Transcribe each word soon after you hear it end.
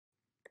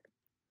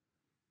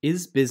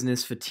Is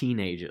business for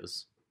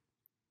teenagers?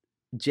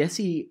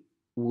 Jesse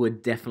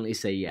would definitely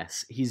say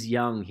yes. He's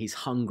young, he's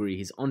hungry,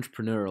 he's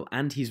entrepreneurial,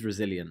 and he's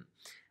resilient.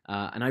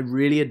 And I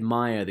really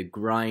admire the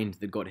grind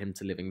that got him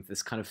to living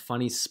this kind of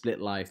funny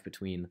split life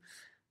between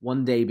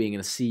one day being in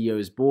a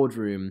CEO's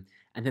boardroom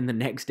and then the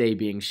next day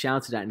being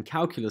shouted at in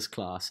calculus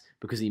class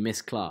because he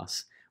missed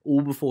class,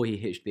 all before he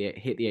hit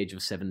the age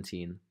of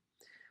 17.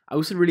 I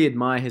also really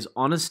admire his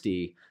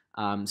honesty,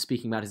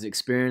 speaking about his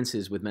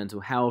experiences with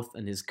mental health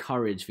and his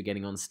courage for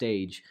getting on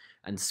stage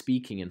and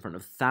speaking in front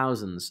of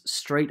thousands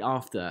straight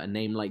after a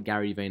name like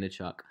Gary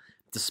Vaynerchuk,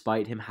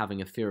 despite him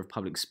having a fear of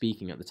public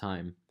speaking at the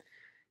time.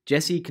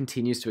 Jesse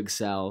continues to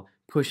excel,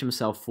 push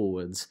himself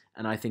forwards,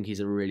 and I think he's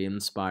a really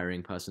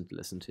inspiring person to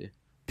listen to.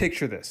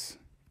 Picture this.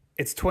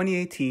 It's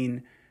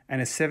 2018,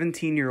 and a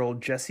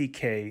 17-year-old Jesse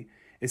K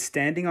is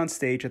standing on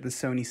stage at the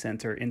Sony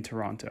Center in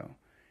Toronto,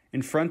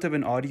 in front of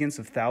an audience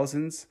of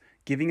thousands,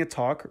 giving a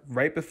talk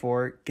right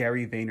before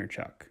Gary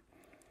Vaynerchuk.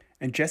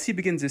 And Jesse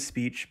begins his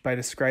speech by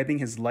describing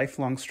his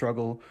lifelong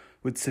struggle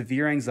with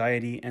severe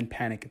anxiety and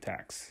panic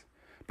attacks.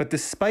 But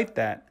despite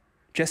that,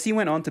 Jesse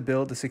went on to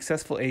build a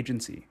successful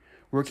agency,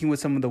 working with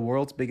some of the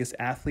world's biggest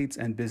athletes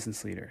and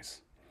business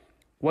leaders.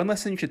 One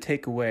lesson you should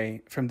take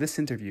away from this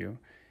interview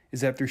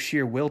is that through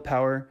sheer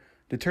willpower,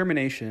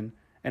 determination,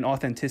 and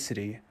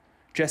authenticity,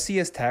 Jesse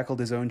has tackled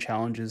his own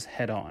challenges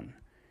head on.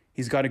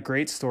 He's got a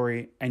great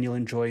story, and you'll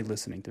enjoy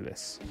listening to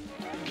this.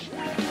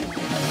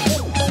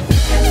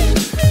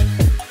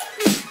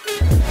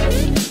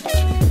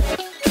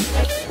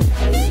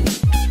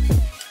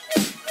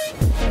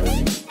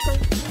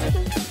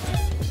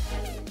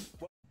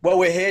 Well,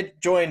 we're here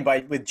joined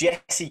with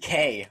Jesse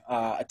K,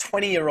 a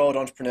 20-year-old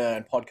entrepreneur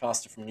and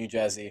podcaster from New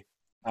Jersey.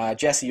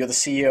 Jesse, you're the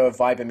CEO of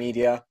Vyber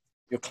Media.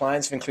 Your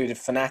clients have included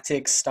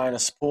Fanatics, Steiner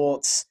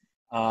Sports,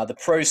 the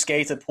pro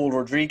skater Paul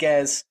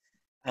Rodriguez,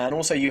 and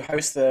also you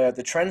host the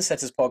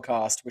Trendsetters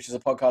podcast, which is a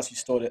podcast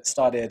you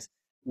started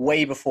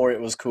way before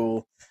it was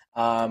cool,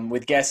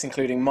 with guests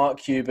including Mark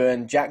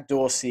Cuban, Jack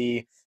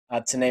Dorsey,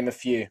 to name a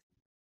few.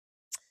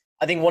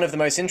 I think one of the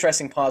most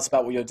interesting parts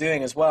about what you're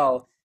doing as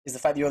well is the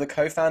fact that you're the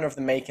co-founder of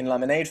the Makin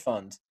Lemonade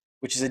Fund,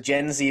 which is a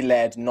Gen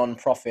Z-led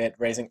non-profit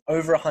raising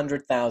over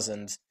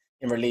 $100,000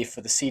 in relief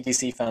for the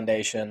CDC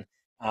Foundation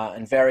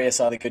and various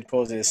other good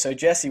causes. So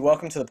Jesse,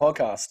 welcome to the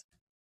podcast.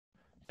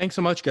 Thanks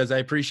so much, guys. I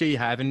appreciate you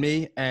having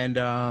me. And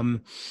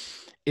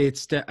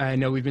I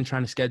know we've been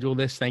trying to schedule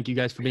this. Thank you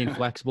guys for being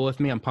flexible with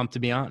me. I'm pumped to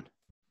be on.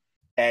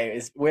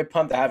 Hey, we're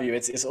pumped to have you.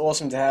 It's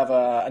awesome to have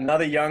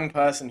another young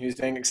person who's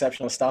doing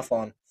exceptional stuff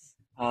on.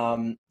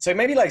 So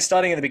maybe like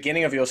starting at the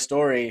beginning of your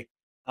story,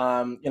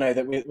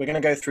 that we're going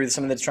to go through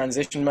some of the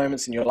transition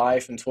moments in your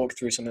life and talk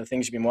through some of the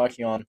things you've been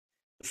working on.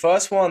 The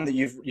first one that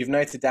you've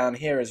noted down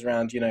here is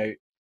around,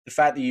 the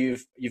fact that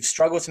you've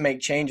struggled to make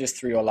changes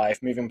through your life,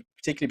 moving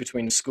particularly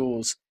between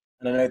schools.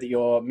 And I know that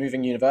you're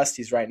moving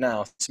universities right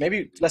now. So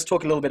maybe let's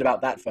talk a little bit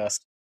about that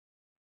first.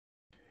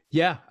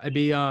 Yeah, I'd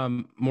be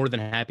more than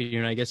happy to.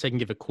 And I guess I can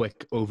give a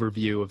quick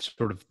overview of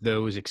sort of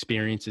those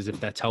experiences, if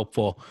that's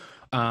helpful.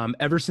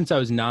 Ever since I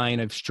was 9,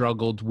 I've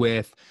struggled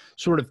with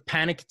sort of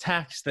panic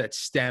attacks that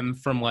stem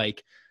from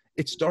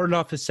it started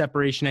off as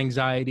separation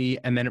anxiety,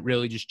 and then it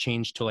really just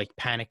changed to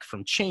panic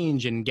from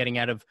change and getting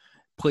out of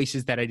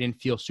places that I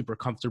didn't feel super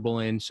comfortable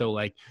in. So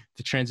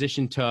the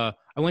transition to,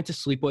 I went to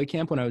sleepaway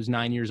camp when I was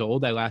 9 years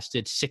old. I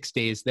lasted 6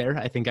 days there.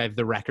 I think I have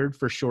the record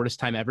for shortest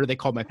time ever. They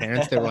called my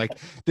parents. They were like,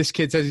 this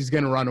kid says he's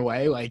going to run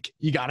away.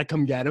 You got to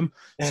come get him.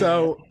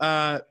 So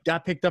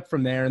got picked up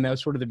from there. And that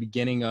was sort of the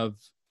beginning of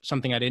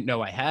something I didn't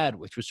know I had,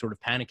 which was sort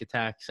of panic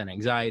attacks and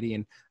anxiety.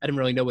 And I didn't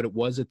really know what it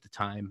was at the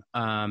time.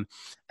 And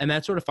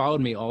that sort of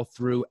followed me all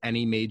through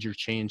any major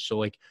change.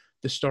 So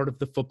the start of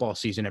the football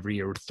season every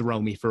year would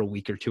throw me for a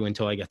week or two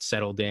until I got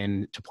settled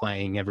in to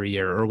playing every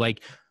year. Or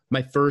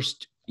my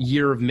first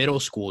year of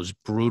middle school is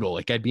brutal.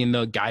 I'd be in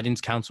the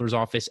guidance counselor's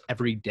office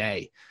every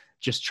day,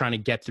 just trying to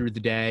get through the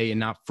day and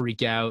not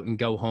freak out and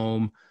go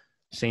home.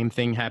 Same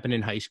thing happened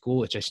in high school,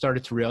 which I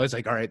started to realize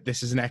all right,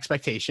 this is an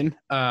expectation.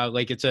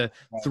 It's a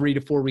 3 to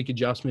 4 week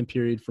adjustment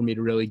period for me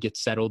to really get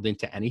settled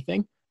into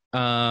anything.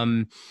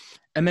 And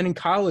then in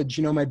college,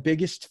 my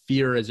biggest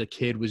fear as a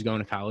kid was going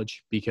to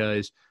college,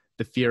 because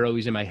the fear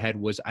always in my head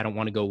was I don't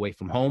want to go away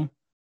from home.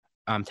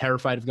 I'm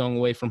terrified of going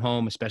away from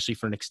home, especially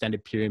for an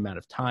extended period amount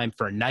of time,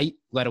 for a night,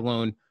 let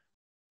alone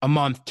a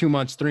month, 2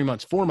 months, 3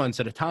 months, 4 months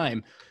at a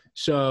time.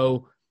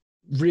 So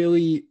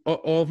really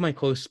all of my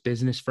close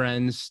business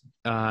friends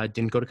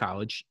didn't go to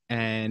college,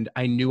 and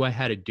I knew I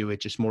had to do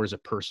it just more as a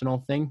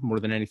personal thing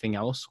more than anything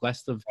else.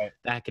 Less of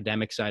the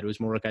academic side. It was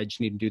more I just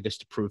need to do this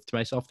to prove to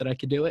myself that I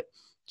could do it.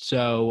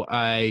 So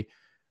I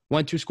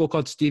went to a school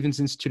called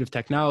Stevens Institute of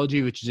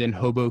Technology, which is in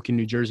Hoboken,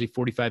 New Jersey,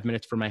 45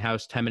 minutes from my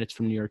house, 10 minutes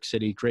from New York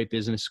City. Great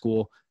business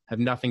school. Have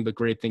nothing but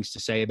great things to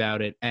say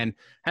about it, and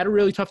had a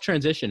really tough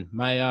transition.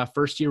 My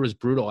first year was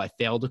brutal. I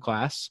failed a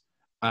class.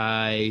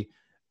 I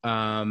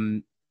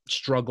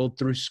struggled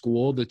through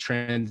school, the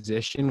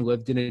transition,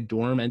 lived in a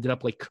dorm, ended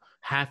up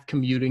half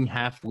commuting,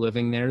 half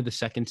living there the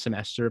second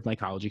semester of my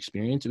college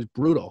experience. It was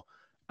brutal.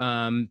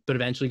 but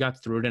eventually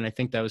got through it. And I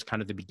think that was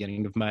kind of the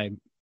beginning of my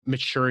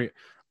maturing,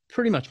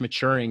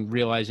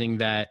 realizing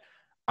that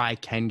I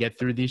can get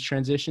through these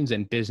transitions,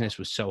 and business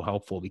was so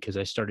helpful because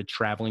I started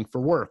traveling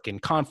for work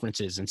and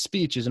conferences and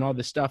speeches and all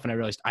this stuff. And I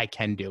realized I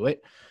can do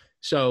it.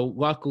 So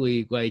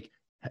luckily, like,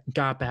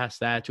 got past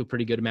that to a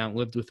pretty good amount,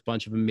 lived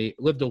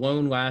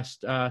alone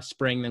last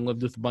spring, then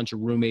lived with a bunch of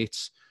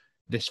roommates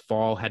this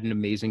fall, had an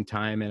amazing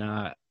time,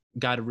 and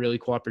got a really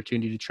cool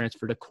opportunity to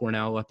transfer to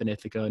Cornell up in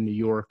Ithaca, New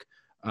York,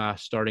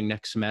 starting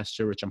next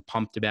semester, which I'm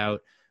pumped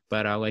about.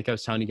 But like I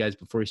was telling you guys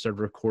before we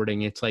started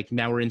recording, it's like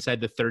now we're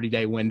inside the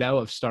 30-day window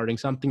of starting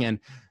something, and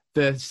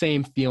the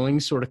same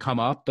feelings sort of come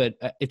up, but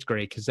it's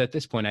great because at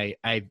this point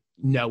I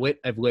know it.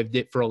 I've lived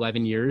it for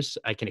 11 years.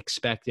 I can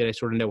expect it. I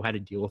sort of know how to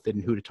deal with it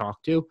and who to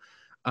talk to.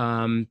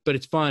 But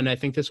it's fun. I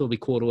think this will be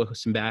cool to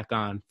listen back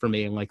on for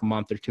me in like a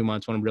month or 2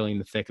 months when I'm really in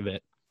the thick of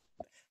it.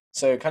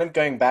 So kind of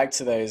going back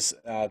to those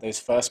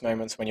first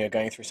moments when you're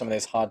going through some of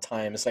those hard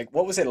times, like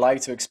what was it like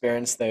to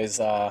experience those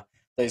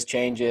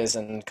changes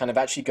and kind of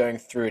actually going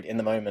through it in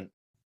the moment?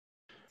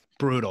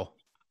 Brutal.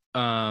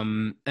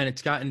 And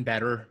it's gotten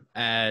better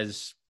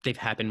as they've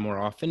happened more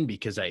often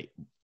because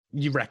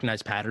you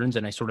recognize patterns,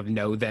 and I sort of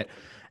know that,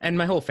 and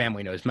my whole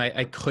family knows.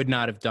 I could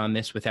not have done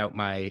this without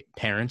my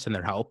parents and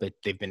their help.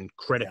 They've been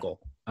critical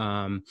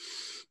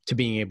to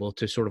being able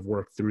to sort of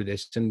work through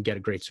this and get a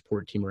great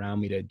support team around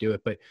me to do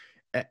it. But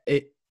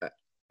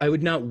I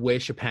would not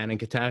wish a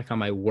panic attack on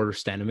my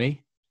worst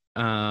enemy.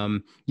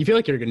 You feel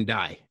like you're going to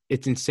die.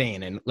 It's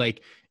insane. And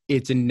like,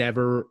 it's a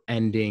never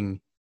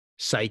ending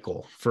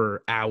cycle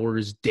for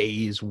hours,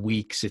 days,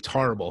 weeks. It's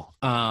horrible.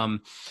 So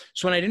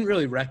when I didn't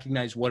really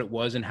recognize what it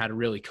was and how to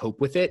really cope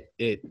with it,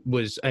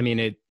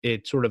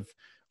 it sort of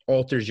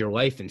alters your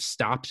life and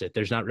stops it.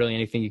 There's not really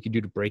anything you can do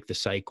to break the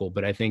cycle.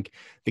 But I think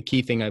the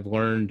key thing I've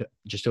learned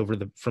just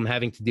from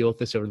having to deal with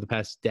this over the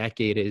past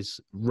decade is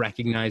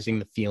recognizing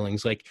the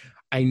feelings. Like,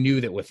 I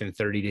knew that within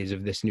 30 days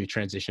of this new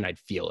transition, I'd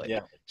feel it.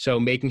 Yeah. So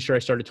making sure I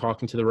started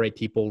talking to the right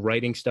people,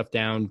 writing stuff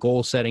down,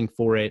 goal setting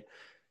for it,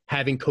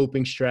 having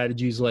coping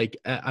strategies. Like,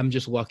 I'm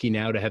just lucky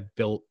now to have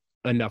built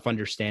enough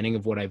understanding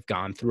of what I've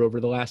gone through over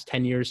the last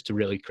 10 years to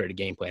really create a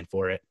game plan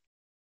for it.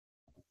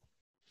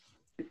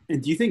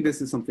 And do you think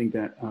this is something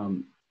that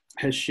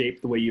has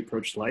shaped the way you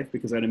approach life?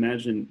 Because I'd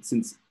imagine,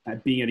 since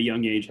being at a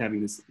young age,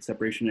 having this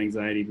separation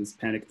anxiety, this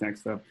panic attack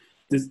stuff,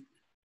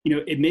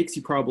 it makes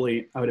you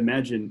probably, I would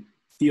imagine,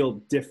 feel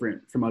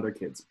different from other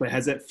kids. But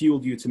has that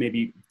fueled you to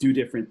maybe do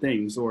different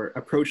things or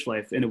approach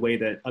life in a way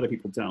that other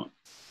people don't?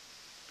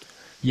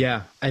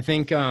 Yeah, I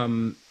think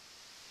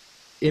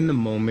in the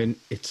moment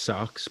it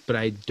sucks, but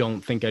I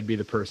don't think I'd be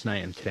the person I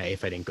am today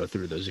if I didn't go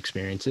through those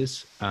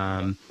experiences.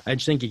 I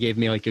just think it gave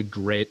me like a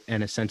grit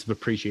and a sense of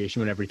appreciation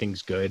when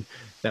everything's good,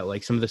 that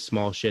like some of the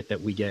small shit that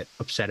we get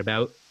upset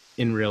about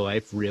in real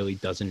life really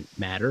doesn't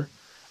matter.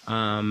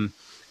 And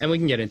we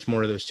can get into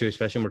more of those too,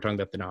 especially when we're talking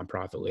about the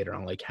nonprofit later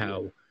on, like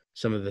how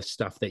some of the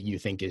stuff that you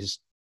think is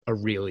a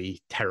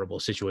really terrible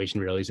situation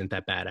really isn't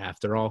that bad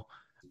after all.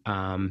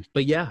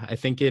 But yeah, I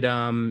think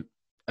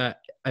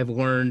I've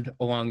learned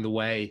along the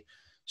way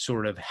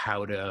sort of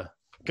how to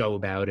go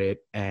about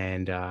it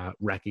and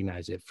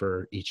recognize it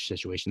for each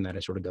situation that I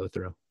sort of go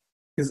through.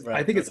 Because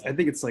I think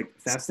it's like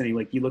fascinating.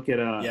 Like, you look at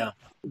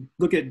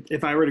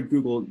if I were to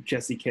Google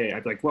Jesse K,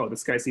 I'd be like, whoa,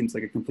 this guy seems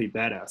like a complete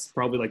badass.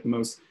 Probably like the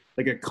most,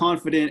 like, a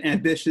confident,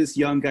 ambitious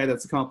young guy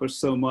that's accomplished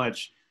so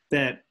much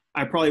that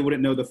I probably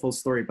wouldn't know the full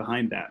story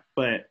behind that.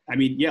 But I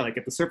mean, yeah, like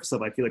at the surface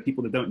level, I feel like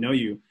people that don't know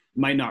you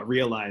might not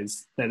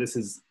realize that this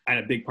is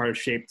a big part of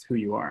shaped who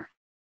you are.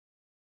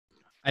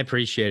 I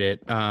appreciate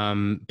it.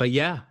 But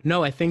yeah,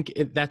 no, I think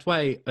that's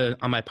why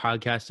on my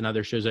podcast and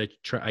other shows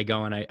I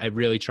go and I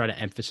really try to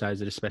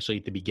emphasize it, especially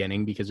at the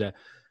beginning, because I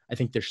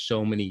think there's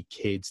so many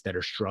kids that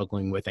are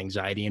struggling with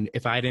anxiety. And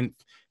if I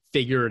didn't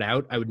figure it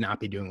out, I would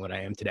not be doing what I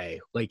am today.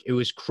 Like, it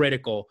was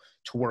critical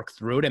to work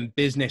through it, and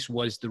business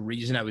was the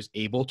reason I was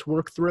able to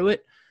work through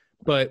it.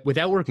 But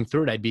without working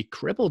through it, I'd be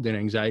crippled in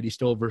anxiety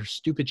still over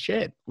stupid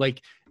shit.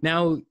 Like,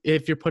 now,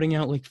 if you're putting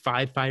out like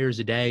 5 fires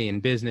a day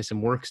in business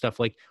and work stuff,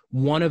 like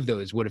one of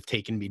those would have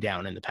taken me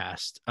down in the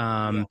past.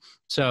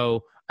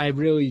 So I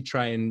really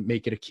try and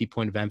make it a key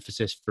point of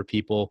emphasis for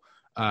people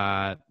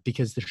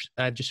because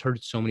I've just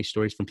heard so many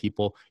stories from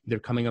people either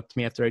coming up to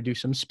me after I do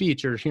some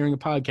speech or hearing a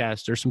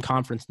podcast or some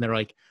conference, and they're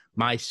like,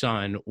 my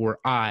son or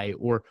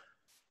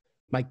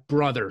my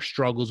brother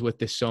struggles with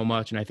this so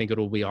much. And I think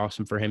it'll be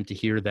awesome for him to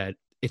hear that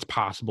it's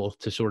possible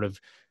to sort of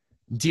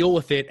deal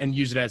with it and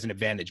use it as an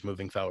advantage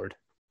moving forward.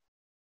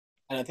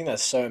 And I think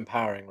that's so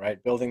empowering,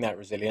 right? Building that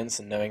resilience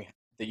and knowing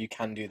that you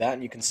can do that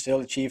and you can still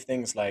achieve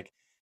things like,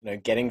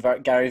 getting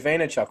Gary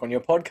Vaynerchuk on your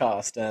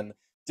podcast and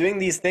doing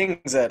these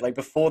things at like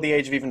before the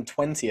age of even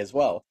 20 as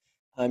well.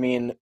 I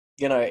mean,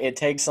 it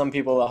takes some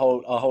people a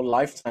whole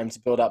lifetime to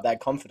build up that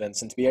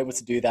confidence, and to be able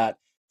to do that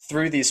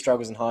through these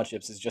struggles and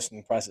hardships is just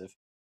impressive.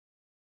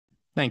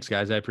 Thanks,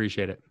 guys. I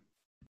appreciate it.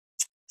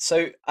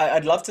 So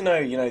I'd love to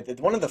know,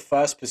 one of the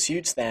first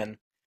pursuits then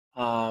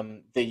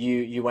that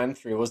you went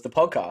through was the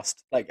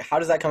podcast. Like, how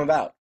does that come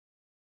about?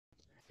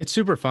 It's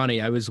super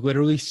funny. I was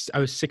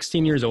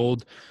 16 years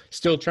old,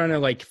 still trying to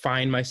like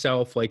find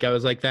myself. Like I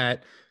was like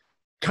that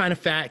kind of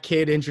fat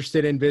kid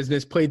interested in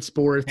business, played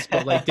sports,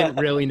 but like didn't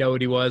really know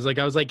what he was. Like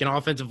I was like an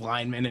offensive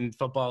lineman in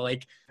football.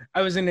 Like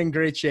I wasn't in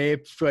great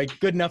shape, like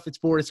good enough at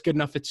sports, good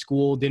enough at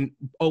school. Didn't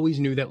always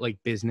knew that like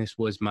business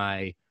was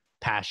my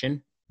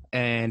passion.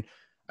 And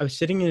I was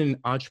sitting in an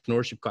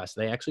entrepreneurship class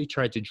that I actually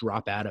tried to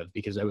drop out of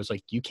because I was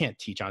like, you can't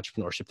teach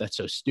entrepreneurship. That's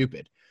so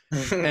stupid.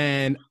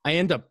 And I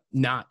end up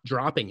not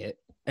dropping it.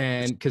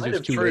 And because it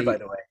was too late. By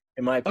the way,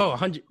 in my opinion.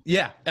 100.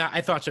 Yeah, I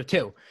thought so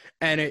too.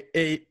 And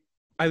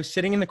I was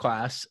sitting in the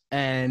class,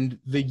 and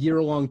the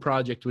year-long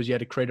project was you had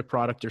to create a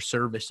product or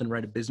service and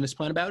write a business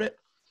plan about it.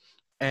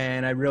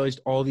 And I realized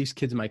all these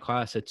kids in my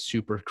class had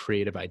super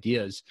creative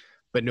ideas,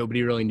 but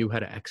nobody really knew how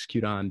to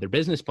execute on their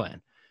business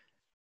plan.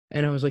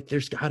 And I was like,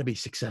 there's got to be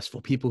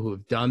successful people who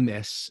have done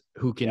this,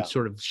 who can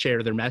sort of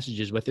share their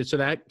messages with it. So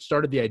that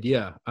started the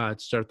idea to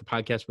start the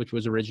podcast, which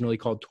was originally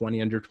called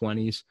 20 Under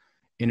 20s,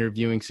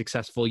 interviewing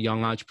successful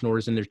young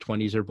entrepreneurs in their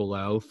 20s or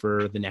below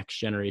for the next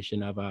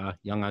generation of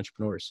young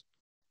entrepreneurs.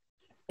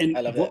 And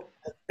I love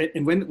that.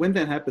 And when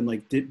that happened,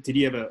 like, did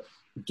you have a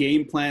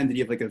game plan? Did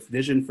you have like a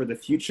vision for the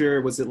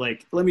future? Was it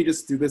like, let me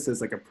just do this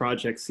as like a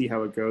project, see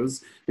how it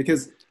goes?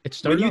 Because it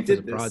started off as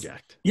a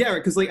project. Yeah,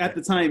 because like at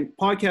the time,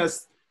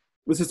 podcast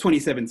was just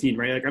 2017,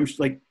 right? Like I'm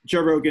like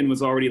Joe Rogan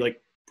was already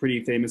like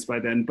pretty famous by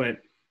then, but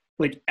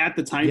like at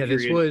the time period,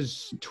 this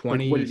was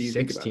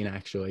 2016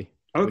 actually,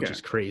 which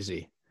is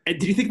crazy. And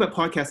did you think about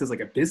podcasts as like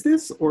a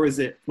business, or is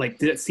it like,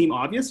 did it seem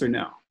obvious or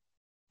no?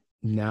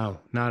 No,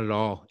 not at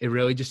all. It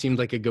really just seemed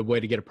like a good way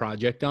to get a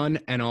project done,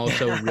 and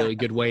also a really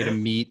good way to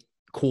meet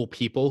cool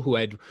people who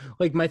had,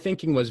 like, my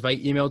thinking was if I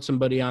emailed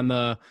somebody on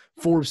the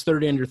Forbes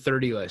 30 under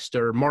 30 list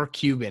or Mark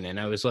Cuban, and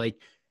I was like,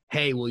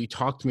 hey, will you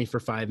talk to me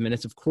for 5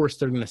 minutes? Of course,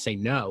 they're going to say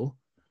no.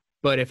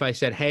 But if I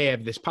said, hey, I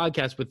have this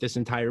podcast with this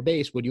entire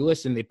base, would you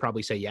listen? They'd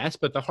probably say yes.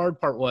 But the hard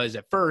part was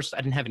at first,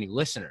 I didn't have any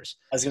listeners.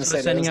 I was going to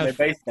say, there was no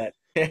base net.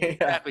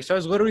 Exactly. So I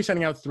was literally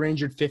sending out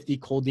 350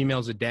 cold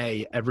emails a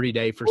day, every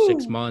day for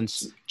 6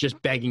 months,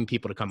 just begging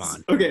people to come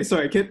on. Okay,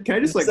 sorry. Can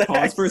I just like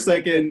pause for a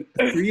second?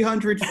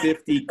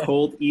 350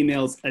 cold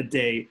emails a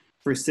day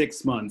for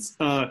 6 months.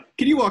 Can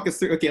you walk us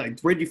through? Okay, like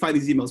where did you find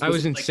these emails? I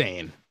was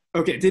insane.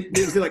 Okay,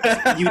 was it like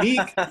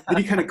unique? Did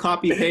you kind of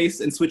copy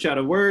paste and switch out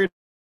a word?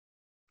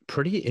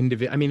 Pretty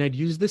individual. I mean, I'd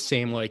use the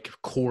same like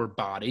core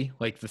body,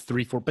 like the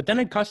 3-4, but then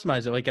I'd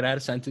customize it. Like I'd add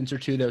a sentence or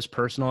two that was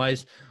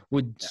personalized,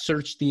 would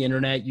search the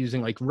internet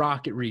using like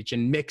Rocket Reach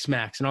and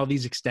Mixmax and all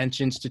these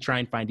extensions to try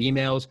and find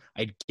emails.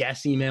 I'd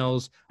guess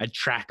emails. I'd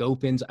track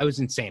opens. I was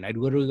insane. I'd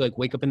literally like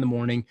wake up in the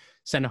morning,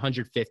 send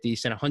 150,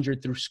 send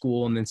 100 through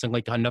school, and then send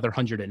like another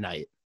 100 at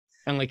night.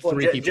 And like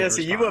three people.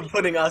 Jesse, you were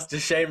putting us to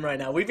shame right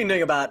now. We've been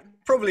doing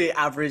probably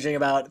averaging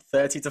about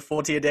 30 to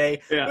 40 a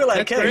day. Yeah. We're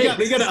like, hey,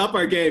 we got to up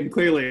our game,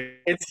 clearly.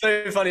 It's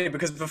so funny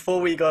because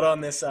before we got on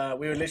this,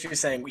 we were literally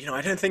saying,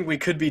 I don't think we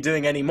could be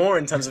doing any more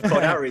in terms of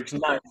cold outreach.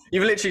 No,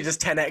 you've literally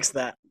just 10x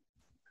that.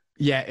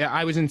 Yeah,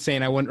 I was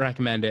insane. I wouldn't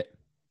recommend it.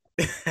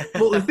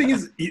 Well, the thing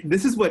is,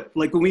 this is what,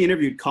 like when we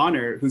interviewed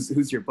Connor,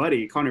 who's your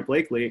buddy, Connor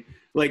Blakely,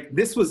 like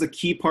this was a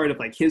key part of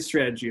like his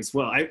strategy as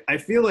well. I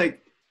feel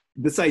like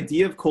this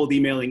idea of cold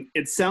emailing,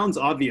 it sounds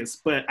obvious,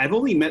 but I've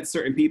only met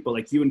certain people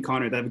like you and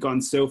Connor that have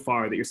gone so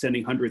far that you're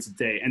sending hundreds a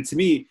day. And to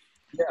me,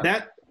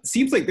 that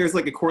seems like there's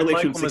like a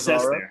correlation of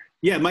success there.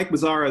 Yeah, Mike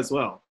Mazzara as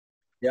well.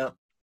 Yeah.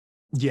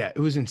 Yeah, it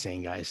was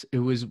insane, guys. It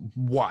was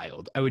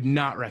wild. I would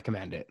not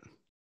recommend it.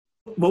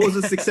 What was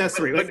the success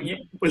rate? Like,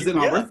 was it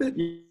not worth it?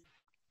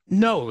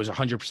 No, it was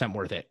 100%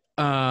 worth it.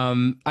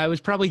 I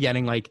was probably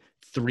getting like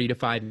 3 to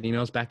 5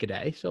 emails back a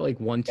day. So like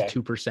 1 to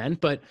 2%,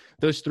 but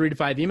those 3 to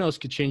 5 emails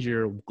could change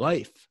your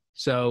life.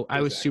 So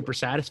I was super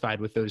satisfied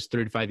with those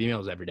 3 to 5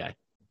 emails every day.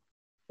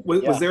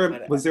 Was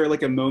there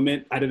like a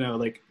moment, I don't know,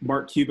 like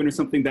Mark Cuban or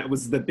something that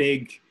was the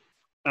big,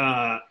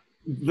 the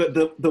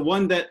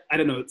one that, I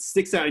don't know,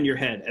 sticks out in your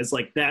head as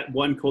like that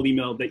one cold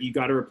email that you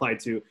got to reply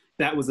to,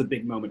 that was a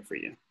big moment for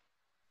you?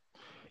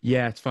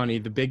 Yeah, it's funny.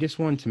 The biggest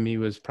one to me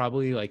was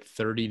probably like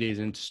 30 days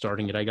into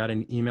starting it. I got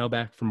an email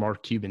back from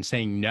Mark Cuban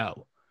saying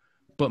no.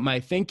 But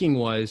my thinking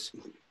was,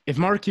 if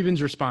Mark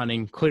Cuban's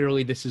responding,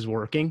 clearly this is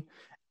working.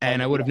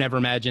 And I would have never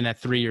imagined that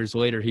 3 years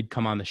later he'd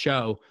come on the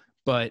show.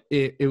 But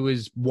it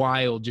was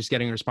wild just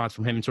getting a response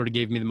from him, and sort of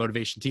gave me the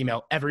motivation to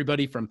email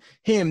everybody from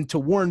him to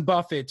Warren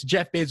Buffett to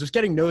Jeff Bezos,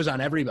 getting no's on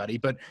everybody,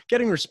 but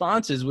getting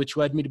responses, which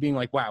led me to being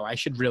like, wow, I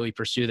should really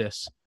pursue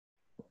this.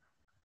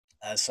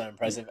 That's so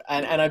impressive.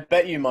 And I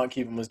bet you Mark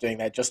Cuban was doing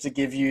that just to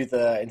give you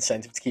the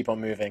incentive to keep on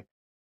moving.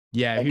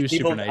 Yeah, like, he was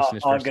super nice in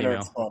his first email.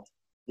 Respond.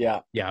 Yeah.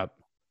 Yeah.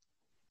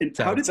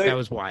 So, that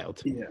was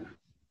wild. Yeah.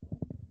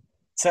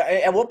 So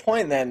at what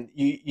point then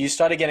you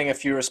started getting a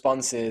few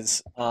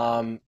responses?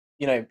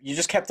 You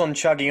just kept on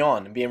chugging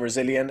on and being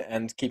resilient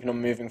and keeping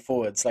on moving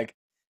forwards. Like,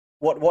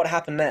 what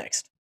happened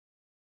next?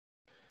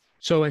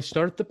 So I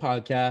started the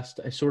podcast.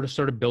 I sort of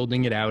started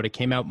building it out. It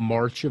came out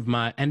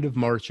end of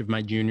March of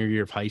my junior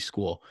year of high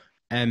school.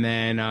 And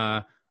then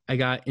I I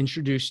got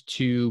introduced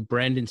to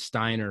Brandon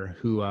Steiner,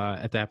 who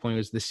at that point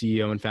was the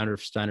CEO and founder of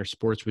Steiner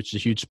Sports, which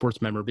is a huge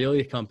sports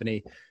memorabilia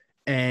company,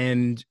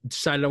 and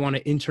decided I want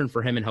to intern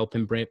for him and help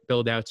him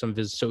build out some of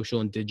his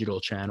social and digital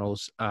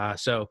channels.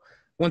 So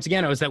once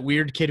again, I was that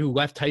weird kid who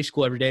left high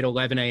school every day at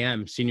 11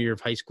 a.m., senior year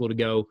of high school, to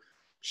go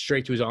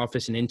straight to his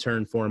office and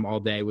intern for him all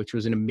day, which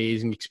was an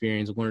amazing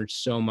experience. Learned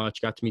so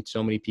much, got to meet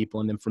so many people.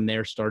 And then from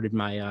there started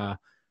my,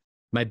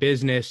 my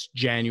business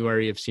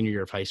January of senior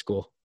year of high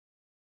school.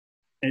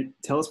 And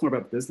tell us more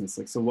about the business.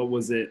 Like, so what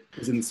was it? It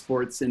was in the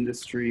sports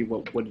industry.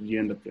 What did you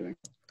end up doing?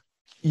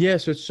 Yeah,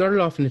 so it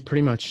started off and it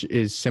pretty much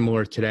is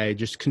similar today,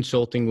 just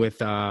consulting with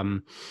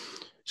some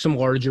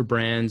larger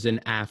brands and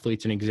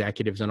athletes and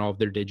executives on all of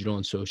their digital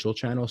and social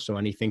channels. So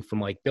anything from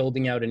like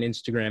building out an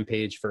Instagram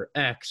page for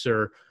X,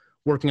 or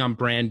working on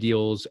brand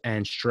deals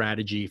and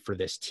strategy for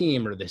this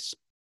team or this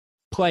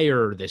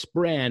player or this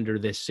brand or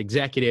this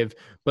executive,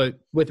 but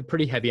with a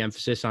pretty heavy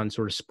emphasis on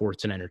sort of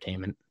sports and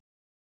entertainment.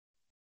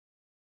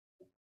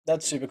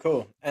 That's super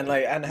cool.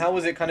 And how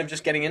was it kind of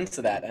just getting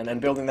into that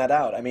and building that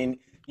out? I mean,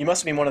 you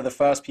must have been one of the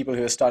first people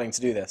who are starting to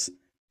do this.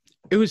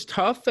 It was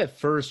tough at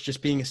first,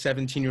 just being a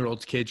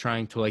 17-year-old kid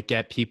trying to like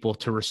get people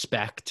to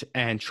respect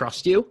and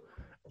trust you.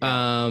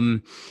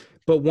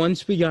 But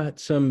once we got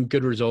some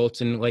good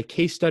results, and like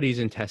case studies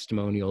and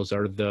testimonials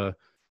are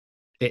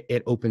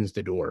it opens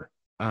the door.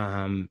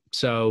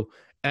 So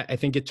I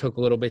think it took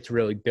a little bit to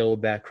really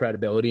build that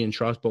credibility and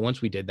trust. But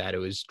once we did that, it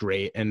was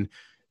great. And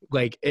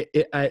like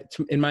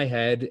in my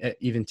head,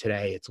 even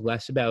today, it's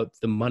less about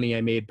the money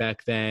I made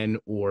back then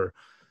or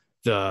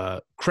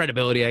the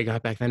credibility I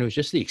got back then. It was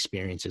just the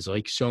experiences,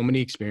 like so many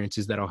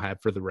experiences that I'll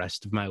have for the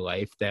rest of my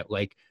life that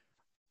like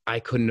I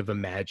couldn't have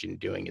imagined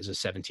doing as a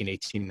 17,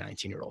 18,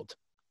 19-year-old.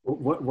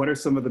 What are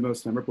some of the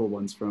most memorable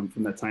ones from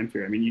that time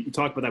period? I mean, you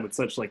talk about that with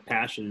such like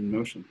passion and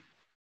emotion.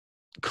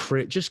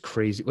 Just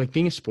crazy. Like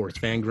being a sports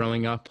fan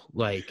growing up,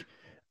 like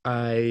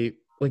I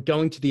like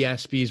going to the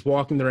ESPYs,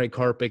 walking the red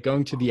carpet,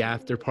 going to the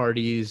after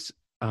parties,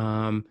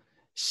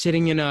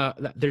 sitting in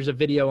there's a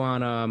video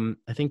on,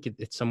 I think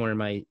it's somewhere in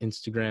my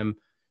Instagram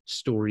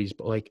stories,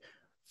 but like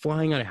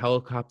flying on a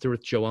helicopter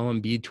with Joel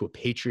Embiid to a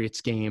Patriots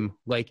game,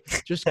 like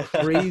just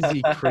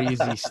crazy,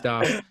 crazy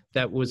stuff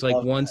that was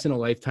like once in a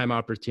lifetime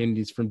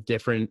opportunities from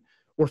different,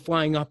 or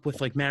flying up with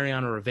like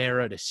Mariano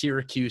Rivera to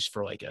Syracuse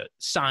for like a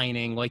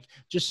signing, like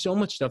just so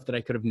much stuff that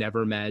I could have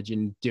never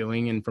imagined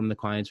doing. And from the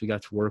clients we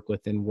got to work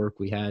with and work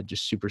we had,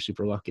 just super,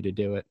 super lucky to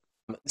do it.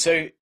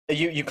 So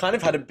you kind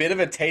of had a bit of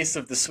a taste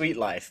of the sweet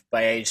life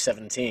by age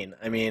 17.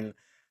 I mean,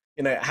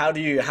 you know, how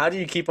do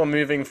you keep on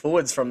moving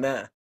forwards from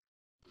there?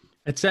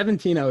 At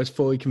 17, I was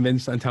fully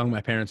convinced on telling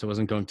my parents I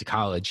wasn't going to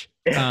college.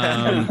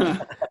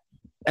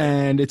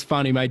 And it's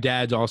funny, my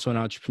dad's also an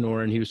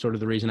entrepreneur, and he was sort of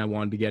the reason I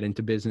wanted to get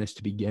into business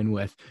to begin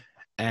with.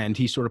 And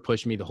he sort of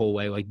pushed me the whole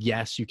way, like,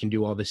 yes, you can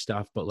do all this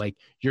stuff, but like,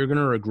 you're going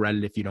to regret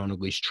it if you don't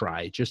at least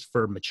try, just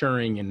for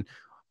maturing and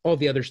all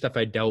the other stuff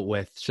I dealt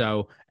with.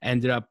 So I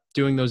ended up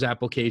doing those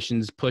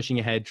applications, pushing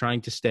ahead, trying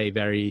to stay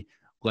very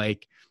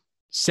like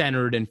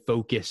centered and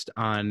focused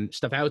on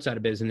stuff outside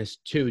of business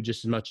too,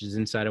 just as much as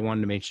inside. I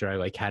wanted to make sure I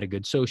like had a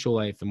good social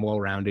life and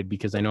well-rounded,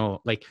 because I know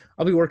like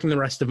I'll be working the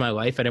rest of my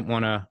life. I didn't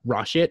want to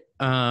rush it.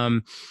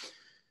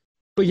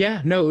 But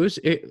yeah, no,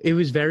 it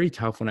was very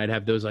tough when I'd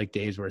have those like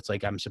days where it's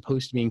like, I'm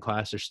supposed to be in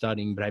class or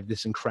studying, but I have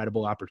this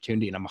incredible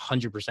opportunity and I'm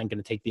 100% going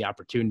to take the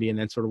opportunity, and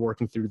then sort of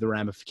working through the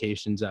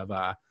ramifications of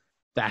the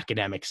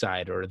academic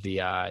side or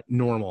the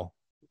normal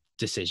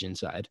decision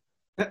side.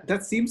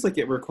 That seems like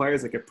it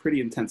requires like a pretty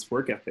intense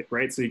work ethic,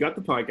 right? So you got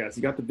the podcast,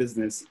 you got the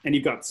business, and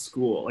you got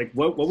school. Like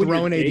what would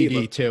throwing your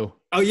day ADD too?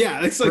 Oh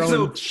yeah, it's like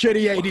so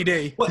shitty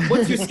ADD.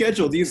 What's your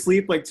schedule? Do you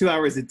sleep like 2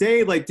 hours a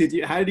day? Like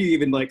how do you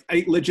even like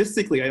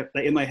logistically?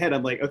 In my head,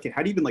 I'm like, okay,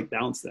 how do you even like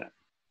balance that?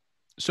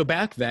 So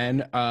back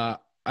then,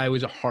 I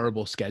was a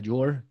horrible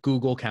scheduler.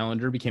 Google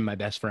Calendar became my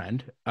best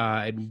friend.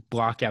 I'd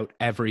block out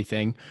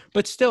everything,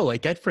 but still,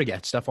 like, I'd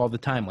forget stuff all the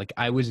time. Like,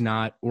 I was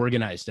not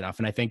organized enough.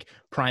 And I think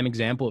prime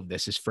example of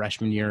this is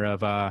freshman year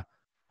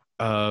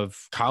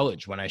of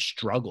college, when I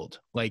struggled.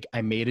 Like,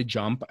 I made a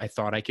jump. I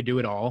thought I could do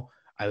it all.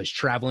 I was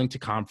traveling to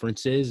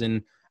conferences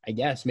and I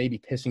guess maybe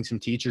pissing some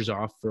teachers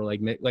off for like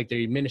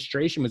the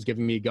administration was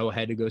giving me a go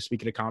ahead to go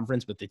speak at a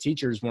conference, but the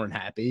teachers weren't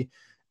happy.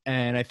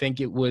 And I think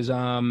it was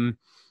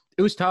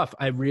tough.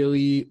 I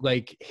really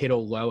like hit a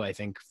low, I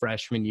think,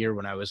 freshman year,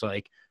 when I was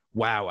like,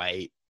 wow,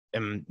 I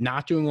am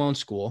not doing well in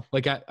school.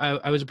 Like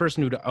I was a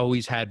person who'd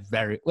always had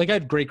I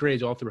had great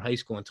grades all through high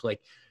school, and to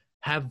like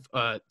have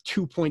a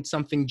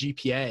 2-point-something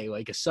GPA,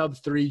 like a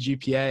sub-3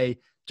 GPA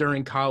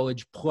during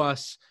college,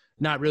 plus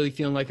not really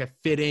feeling like I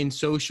fit in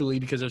socially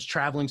because I was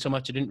traveling so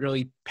much. I didn't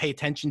really pay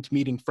attention to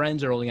meeting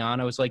friends early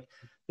on. I was like,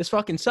 this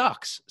fucking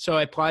sucks. So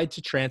I applied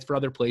to transfer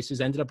other places,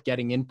 ended up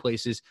getting in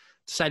places,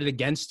 decided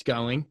against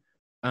going.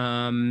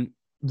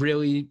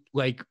 Really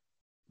like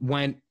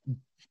went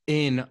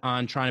in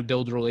on trying to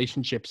build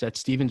relationships at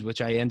Stevens,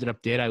 which I ended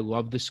up did. I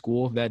loved the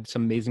school, had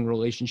some amazing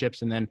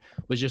relationships, and then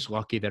was just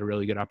lucky that a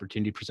really good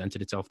opportunity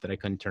presented itself that I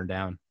couldn't turn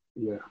down.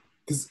 Yeah.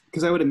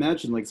 because I would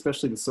imagine, like,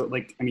 especially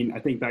I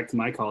think back to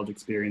my college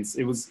experience,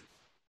 it was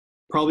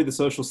probably the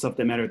social stuff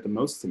that mattered the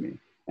most to me.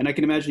 And I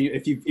can imagine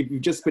if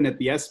you've just been at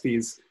the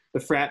ESPYs, the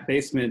frat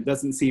basement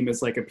doesn't seem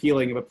as like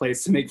appealing of a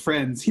place to make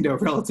friends,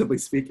 relatively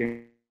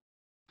speaking.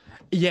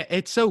 Yeah,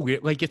 it's so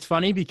weird. Like, it's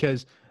funny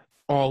because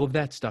all of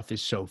that stuff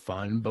is so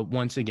fun. But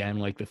once again,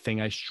 like, the thing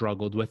I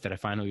struggled with that I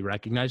finally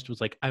recognized was,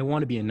 like, I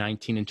want to be a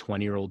 19 and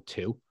 20-year-old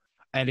too.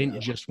 I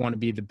didn't just want to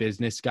be the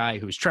business guy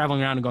who was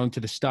traveling around and going to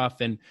the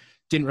stuff and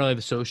didn't really have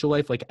a social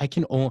life. Like, I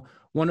can own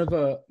one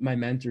of my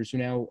mentors who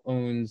now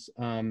owns,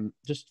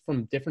 just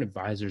from different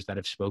advisors that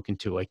I've spoken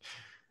to, like,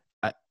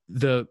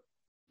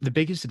 the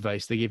biggest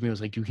advice they gave me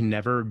was, like, you can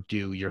never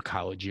do your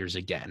college years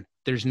again.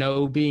 There's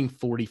no being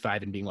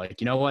 45 and being like,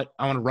 you know what,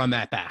 I want to run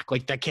that back.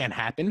 Like, that can't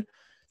happen.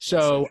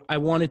 So I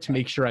wanted to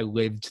make sure I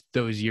lived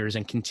those years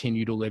and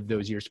continue to live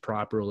those years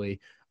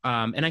properly.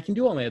 And I can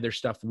do all my other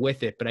stuff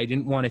with it, but I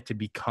didn't want it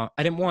to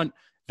I didn't want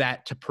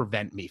that to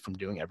prevent me from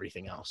doing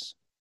everything else.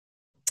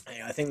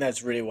 Yeah, I think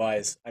that's really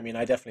wise. I mean,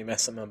 I definitely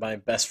met some of my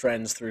best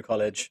friends through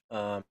college.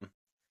 But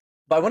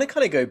I want to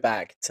kind of go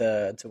back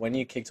to when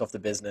you kicked off the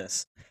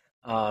business.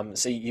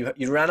 So you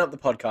ran up the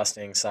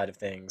podcasting side of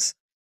things.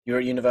 You were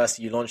at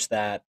university, you launched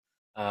that.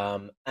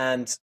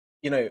 And,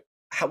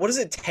 what does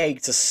it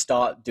take to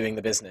start doing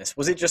the business?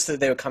 Was it just that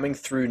they were coming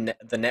through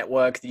the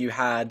network that you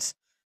had?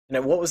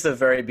 What was the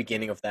very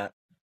beginning of that?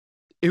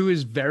 It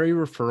was very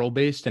referral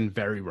based and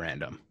very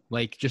random.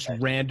 Like, just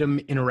random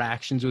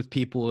interactions with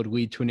people would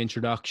lead to an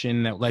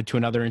introduction that led to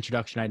another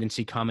introduction I didn't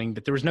see coming,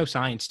 but there was no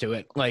science to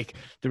it. Like,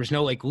 there was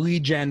no like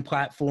lead gen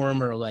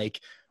platform or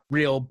like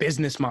real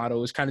business model.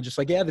 It was kind of just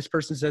like, yeah, this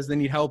person says they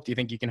need help. Do you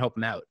think you can help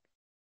them out?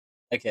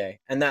 Okay.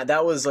 And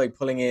that was like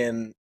pulling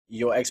in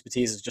your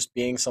expertise as just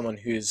being someone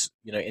who's,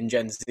 in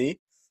Gen Z.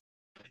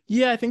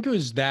 Yeah, I think it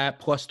was that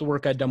plus the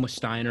work I'd done with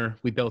Steiner.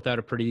 We built out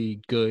a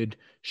pretty good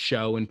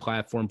show and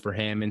platform for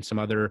him and some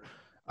other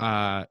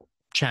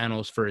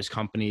channels for his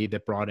company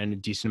that brought in a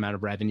decent amount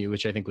of revenue,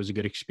 which I think was a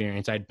good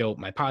experience. I'd built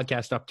my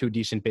podcast up to a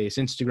decent base,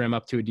 Instagram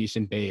up to a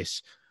decent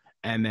base.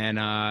 And then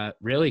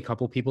really a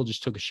couple people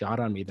just took a shot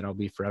on me that I'll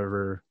be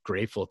forever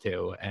grateful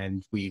to.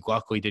 And we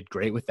luckily did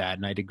great with that.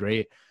 And I did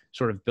great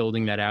sort of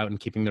building that out and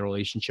keeping the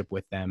relationship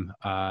with them.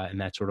 And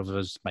that sort of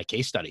was my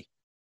case study.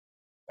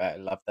 I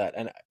love that.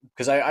 And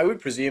because I would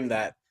presume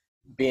that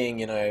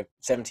being,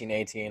 17,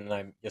 18,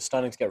 and you're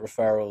starting to get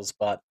referrals,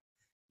 but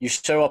you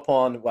show up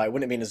on, well, it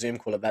wouldn't have been a Zoom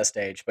call at that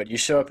stage, but you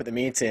show up at the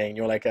meeting,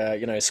 you're like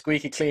a,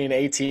 squeaky clean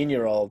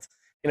 18-year-old.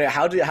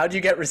 How do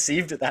you get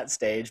received at that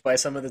stage by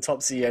some of the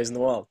top CEOs in the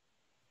world?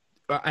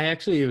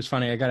 It was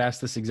funny. I got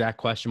asked this exact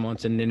question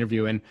once in an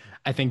interview, and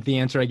I think the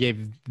answer I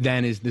gave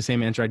then is the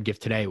same answer I'd give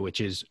today,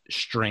 which is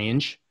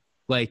strange.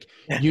 Like,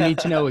 you need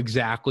to know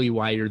exactly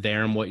why you're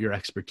there and what your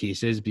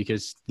expertise is,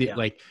 because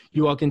like,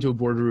 you walk into a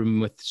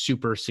boardroom with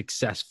super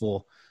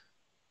successful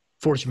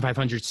Fortune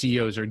 500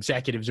 CEOs or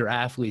executives or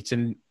athletes,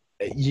 and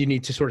you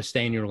need to sort of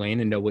stay in your lane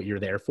and know what you're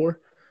there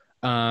for.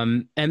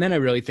 And then I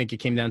really think it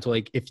came down to,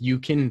 like, if you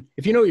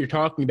know what you're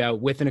talking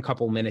about, within a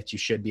couple of minutes, you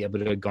should be able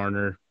to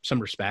garner some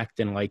respect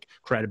and like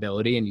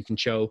credibility, and you can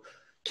show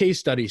case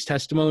studies,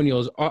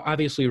 testimonials.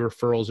 Obviously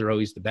referrals are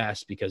always the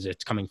best because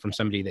it's coming from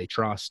somebody they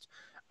trust.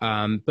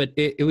 But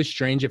it was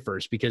strange at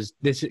first because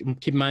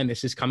keep in mind,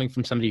 this is coming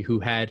from somebody who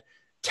had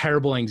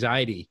terrible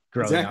anxiety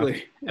growing up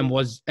and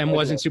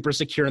wasn't super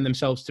secure in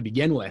themselves to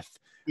begin with.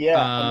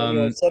 Yeah. And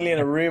then you're suddenly in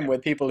a room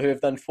with people who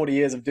have done 40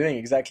 years of doing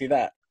exactly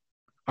that.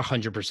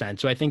 100%.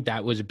 So I think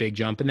that was a big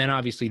jump. And then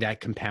obviously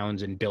that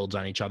compounds and builds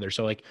on each other.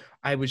 So like,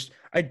 I was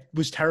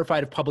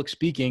terrified of public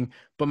speaking,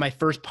 but my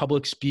first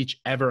public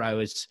speech ever, I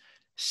was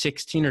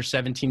 16 or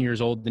 17 years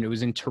old, and it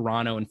was in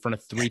Toronto in front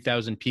of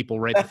 3,000 people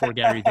right before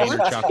Gary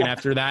Vaynerchuk. And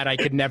after that, I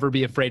could never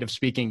be afraid of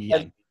speaking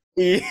again.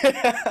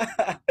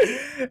 Yeah.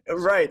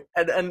 Right.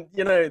 And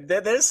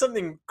there's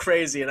something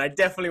crazy, and I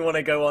definitely want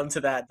to go on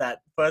to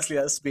that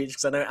speech,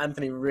 because I know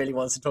Anthony really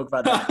wants to talk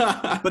about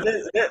that. But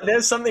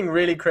there's something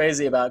really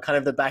crazy about kind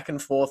of the back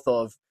and forth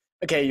of,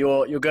 okay,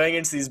 you're going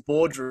into these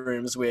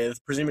boardrooms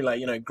with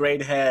presumably like,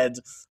 gray-haired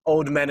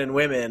old men and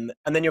women,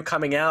 and then you're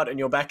coming out and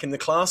you're back in the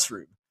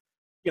classroom.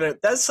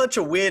 That's such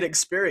a weird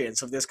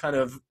experience of this kind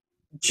of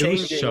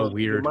changing. It was so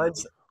weird.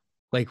 Mindset.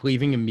 Like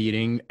leaving a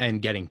meeting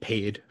and getting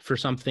paid for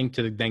something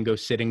to then go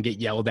sit and get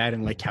yelled at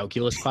in like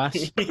calculus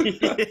class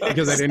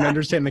because I didn't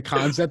understand the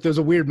concept. It was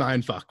a weird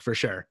mind fuck for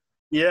sure.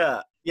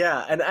 Yeah.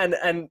 Yeah.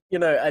 And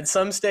at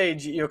some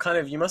stage you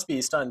must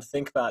be starting to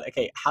think about,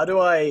 okay, how do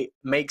I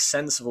make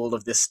sense of all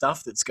of this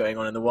stuff that's going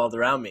on in the world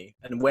around me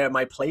and where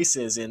my place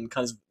is in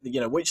kind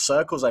of, which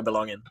circles I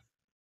belong in.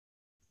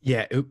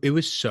 Yeah, it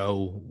was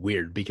so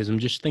weird because I'm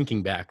just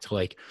thinking back to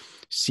like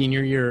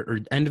senior year or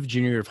end of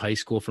junior year of high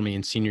school for me,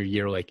 and senior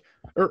year, or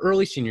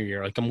early senior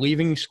year. Like, I'm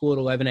leaving school at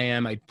 11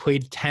 a.m. I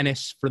played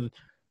tennis for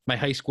my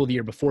high school the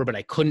year before, but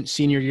I couldn't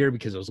senior year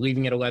because I was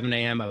leaving at 11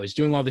 a.m. I was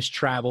doing all this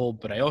travel,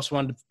 but I also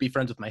wanted to be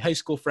friends with my high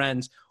school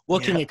friends,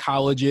 looking at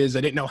colleges.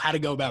 I didn't know how to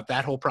go about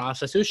that whole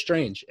process. It was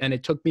strange. And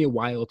it took me a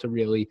while to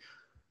really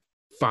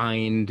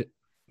find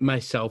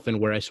myself and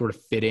where I sort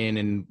of fit in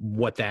and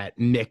what that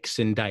mix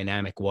and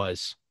dynamic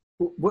was.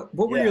 What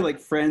were your like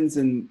friends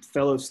and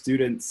fellow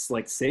students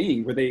like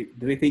saying? Did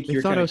they think you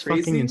were kind of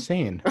crazy? Fucking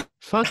insane.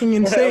 Fucking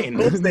insane.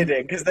 Of course they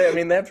did, because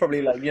they're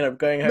probably like,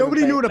 going home.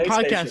 Nobody knew what a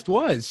podcast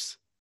was.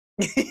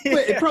 But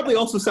it probably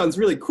also sounds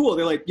really cool.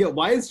 They're like, yo,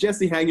 why is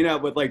Jesse hanging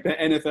out with like the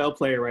NFL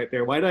player right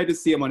there? Why did I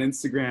just see him on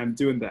Instagram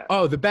doing that?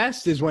 Oh, the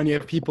best is when you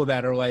have people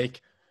that are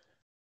like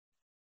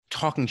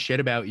talking shit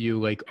about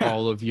you like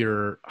all of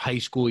your high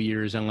school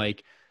years and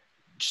like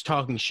just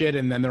talking shit,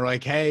 and then they're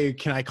like, hey,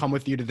 can I come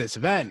with you to this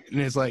event? And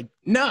it's like,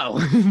 no.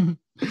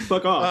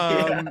 Fuck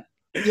off.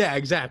 Yeah,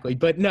 exactly.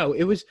 But no,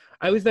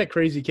 I was that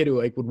crazy kid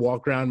who like would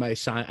walk around my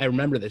science. I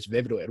remember this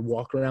vividly. I'd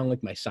walk around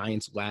like my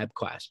science lab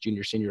class,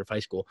 junior, senior of high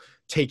school,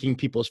 taking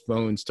people's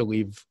phones to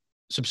leave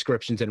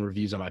subscriptions and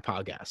reviews on my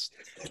podcast.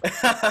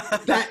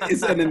 That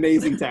is an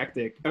amazing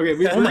tactic. Okay,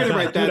 we're gonna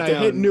write that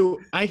down.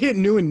 I hit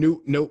new and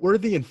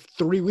noteworthy in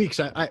 3 weeks.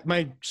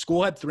 My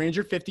school had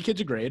 350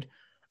 kids a grade,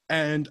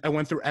 and I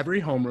went through every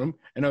homeroom,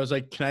 and I was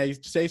like, can I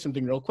say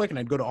something real quick? And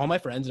I'd go to all my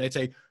friends, and I'd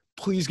say,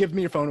 please give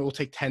me your phone. It will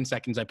take 10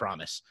 seconds, I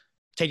promise.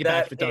 Take it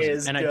back if it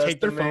doesn't. And I take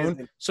their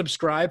phone,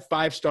 subscribe,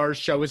 5 stars,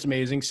 show is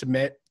amazing,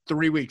 submit,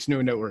 3 weeks, new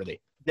and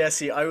noteworthy.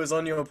 Jesse, I was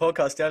on your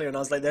podcast earlier and I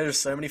was like, there's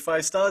so many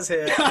 5 stars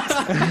here.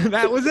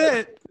 That was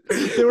it.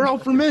 They were all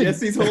for me.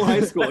 Jesse's whole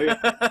high school.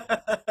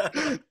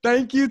 Yeah.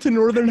 Thank you to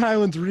Northern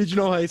Highlands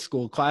Regional High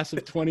School, class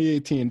of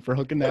 2018, for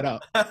hooking that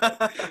up.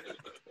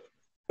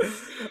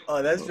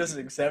 Oh, that's just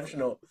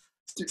exceptional.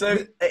 So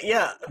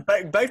yeah,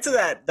 back to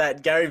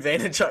that Gary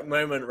Vaynerchuk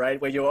moment, right,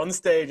 where you're on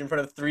stage in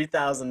front of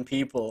 3,000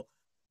 people.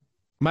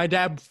 My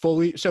dad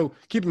so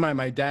keep in mind,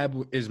 my dad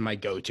is my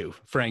go-to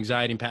for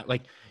anxiety and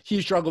like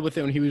he struggled with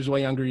it when he was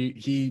way younger.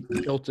 He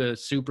built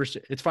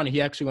it's funny.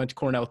 He actually went to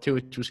Cornell too,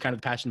 which was kind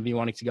of the passion of me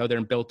wanting to go there,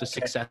 and built a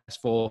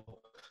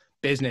successful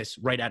business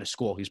right out of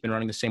school. He's been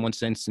running the same one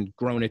since and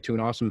grown it to an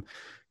awesome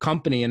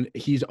company. And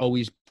he's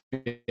always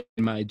been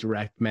my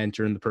direct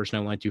mentor and the person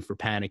I went to for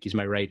panic. He's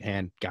my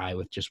right-hand guy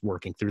with just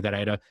working through that. I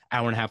had an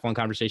hour-and-a-half long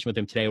conversation with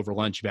him today over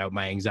lunch about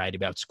my anxiety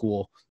about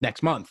school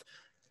next month.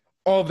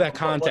 All of that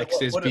context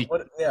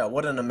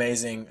what an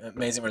amazing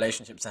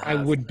relationship to have. I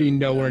would be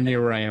nowhere near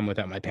where I am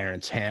without my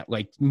parents.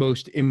 Like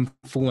most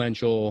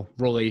influential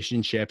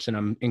relationships, and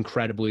I'm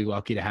incredibly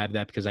lucky to have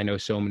that because I know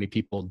so many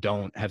people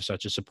don't have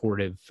such a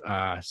supportive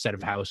set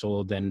of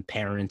household and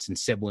parents and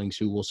siblings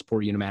who will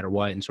support you no matter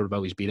what and sort of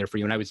always be there for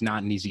you. And I was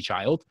not an easy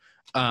child,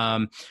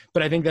 but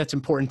I think that's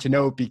important to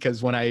note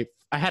because when I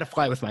had to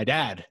fly with my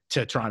dad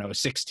to Toronto. I was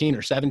 16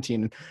 or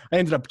 17. And I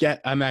ended up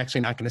I'm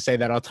actually not going to say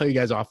that. I'll tell you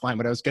guys offline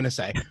what I was going to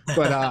say.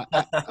 But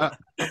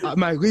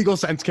my legal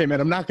sense came in.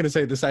 I'm not going to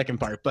say the second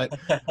part. But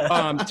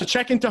to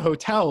check into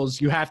hotels,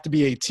 you have to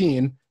be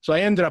 18. So I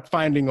ended up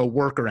finding a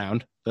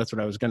workaround. That's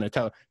what I was going to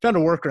tell. Found a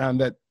workaround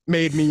that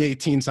made me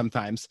 18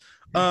 sometimes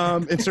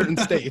in certain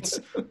states.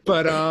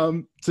 But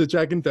to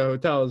check into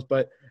hotels.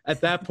 But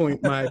at that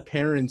point, my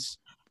parents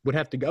would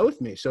have to go with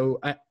me. So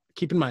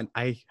keep in mind,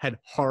 I had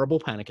horrible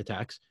panic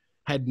attacks,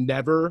 had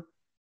never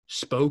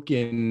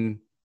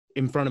spoken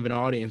in front of an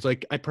audience.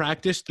 Like I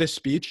practiced this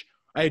speech.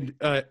 I had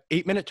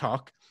 8-minute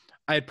talk.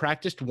 I had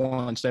practiced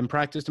once. I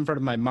practiced in front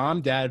of my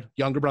mom, dad,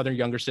 younger brother,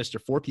 younger sister,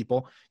 4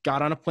 people,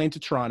 got on a plane to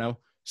Toronto,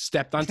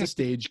 stepped onto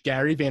stage.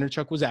 Gary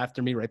Vaynerchuk was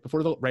after me right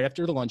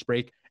after the lunch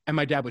break. And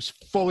my dad was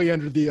fully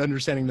under the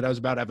understanding that I was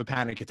about to have a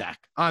panic attack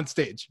on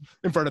stage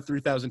in front of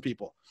 3,000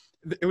 people.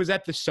 It was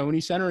at the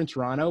Sony Center in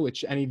Toronto,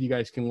 which any of you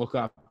guys can look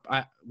up.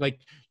 Like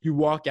you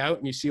walk out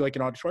and you see like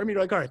an auditorium, you're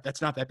like, all right,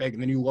 that's not that big.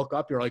 And then you look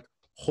up, you're like,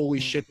 holy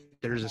shit,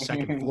 there's a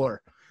second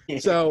floor.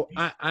 So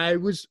I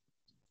was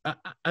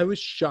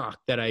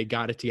shocked that I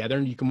got it together,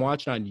 and you can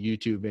watch it on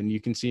YouTube and you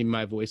can see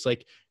my voice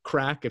like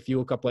crack. If you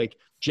look up like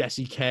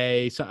Jesse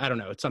K, so I don't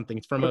know, it's something.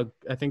 It's from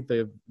I think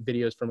the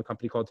video is from a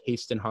company called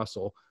Haste and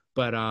Hustle,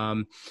 but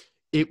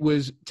it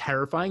was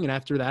terrifying. And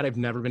after that, I've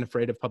never been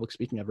afraid of public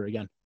speaking ever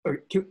again.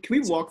 Can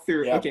we walk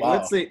through? Yeah, okay, wow.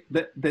 Let's say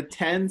the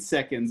 10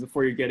 seconds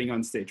before you're getting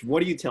on stage.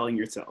 What are you telling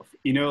yourself?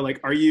 Like,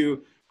 are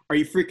you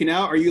freaking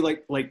out? Are you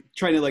like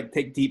trying to like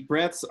take deep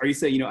breaths? Are you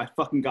saying, I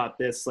fucking got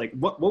this? Like,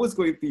 what was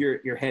going through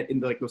your head in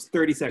like those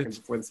 30 seconds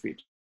before the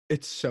speech?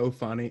 It's so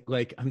funny.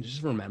 Like, I'm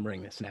just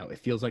remembering this now. It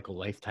feels like a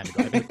lifetime ago.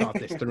 I haven't thought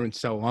this through in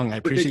so long. I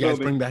appreciate you guys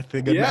bring back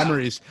the good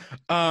memories.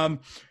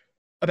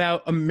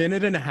 About a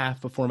minute and a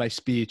half before my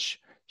speech,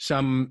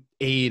 some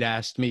aide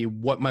asked me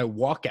what my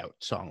walkout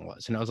song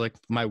was. And I was like,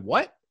 my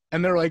what?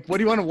 And they're like, what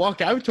do you want to walk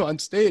out to on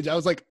stage? I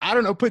was like, I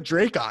don't know, put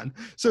Drake on.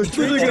 So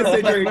Drake,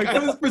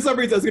 for some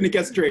reason I was going to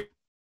guess Drake.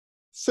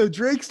 So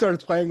Drake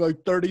starts playing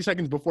like 30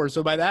 seconds before.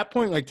 So by that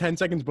point, like 10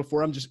 seconds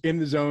before, I'm just in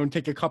the zone,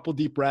 take a couple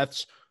deep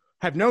breaths,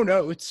 have no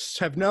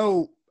notes,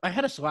 I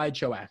had a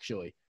slideshow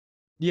actually.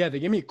 Yeah, they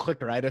gave me a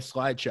clicker. I had a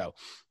slideshow.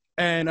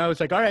 And I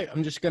was like, all right,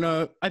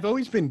 I've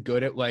always been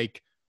good at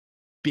like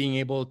being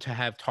able to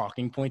have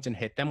talking points and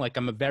hit them. Like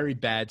I'm a very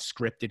bad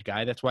scripted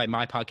guy. That's why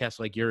my podcast,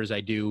 like yours, I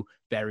do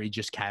very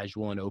just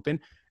casual and open.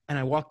 And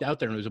I walked out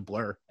there and it was a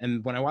blur.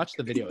 And when I watched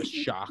the video, I was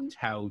shocked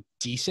how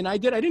decent I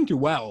did. I didn't do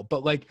well,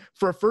 but like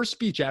for a first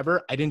speech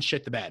ever, I didn't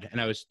shit the bed.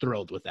 And I was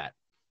thrilled with that.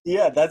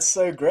 Yeah, that's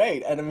so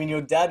great. And I mean,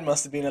 your dad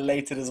must have been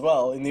elated as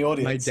well in the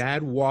audience. My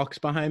dad walks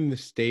behind the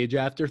stage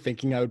after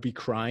thinking I would be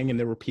crying. And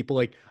there were people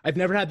like, I've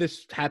never had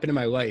this happen in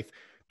my life.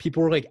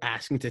 People were like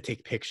asking to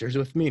take pictures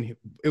with me.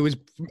 And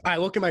I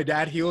look at my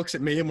dad, he looks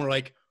at me and we're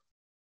like,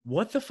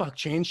 what the fuck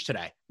changed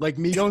today? Like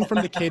me going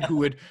from the kid who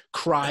would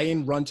cry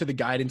and run to the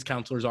guidance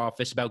counselor's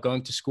office about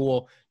going to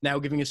school, now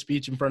giving a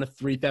speech in front of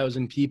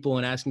 3,000 people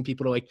and asking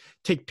people to like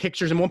take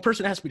pictures. And one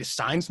person asked me to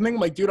sign something. I'm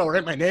like, dude, I'll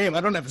write my name.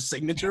 I don't have a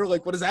signature.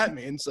 Like, what does that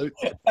mean? So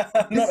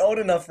I'm not old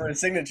enough for a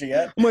signature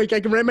yet. I'm like, I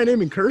can write my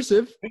name in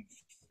cursive.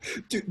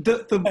 Dude,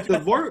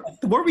 the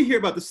more we hear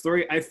about the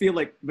story, I feel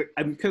like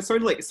I'm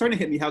starting to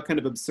hit me how kind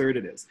of absurd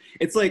it is.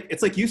 It's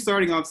like you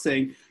starting off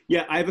saying,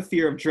 "Yeah, I have a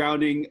fear of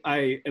drowning.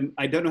 I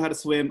don't know how to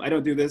swim. I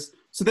don't do this."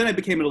 So then I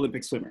became an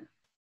Olympic swimmer.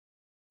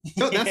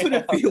 So that's what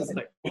it feels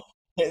like.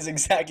 It's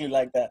exactly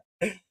like that.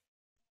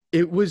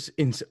 It was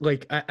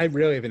like I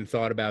really haven't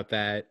thought about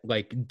that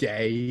like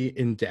day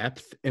in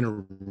depth in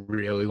a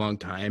really long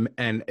time,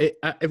 and it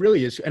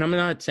really is. And I'm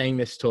not saying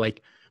this to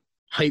like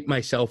hype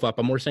myself up.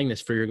 I'm more saying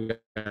this for your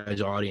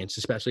guys' audience,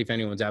 especially if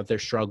anyone's out there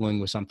struggling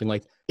with something.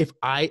 Like if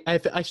I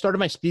started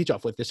my speech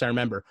off with this, I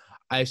remember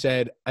I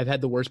said, I've had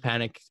the worst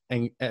panic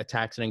and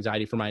attacks and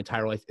anxiety for my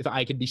entire life. If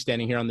I could be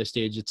standing here on this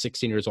stage at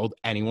 16 years old,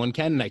 anyone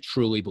can. And I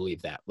truly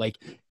believe that. Like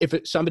if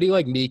somebody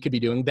like me could be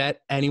doing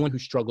that, anyone who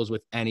struggles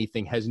with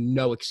anything has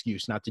no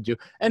excuse not to do.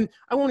 And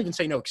I won't even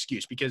say no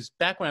excuse, because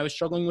back when I was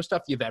struggling with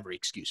stuff, you have every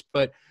excuse,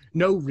 but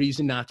no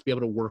reason not to be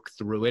able to work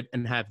through it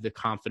and have the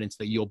confidence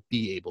that you'll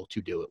be able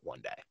to do it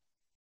one day.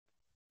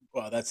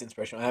 Well, that's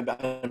inspirational.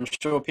 I'm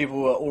sure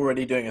people were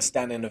already doing a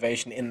standing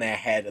ovation in their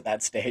head at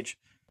that stage.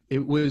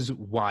 It was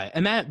wild.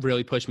 And that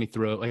really pushed me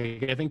through it.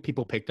 Like, I think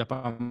people picked up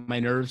on my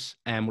nerves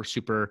and were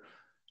super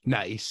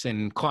nice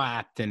and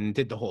clapped and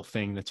did the whole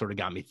thing that sort of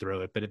got me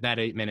through it. But that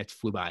 8 minutes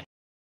flew by.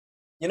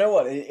 You know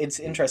what? It's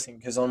interesting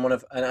because on one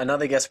of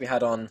another guest we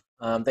had on,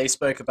 they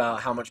spoke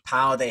about how much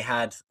power they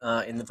had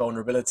in the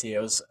vulnerability.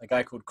 It was a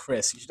guy called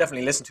Chris. You should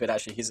definitely listen to it.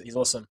 Actually, he's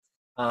awesome.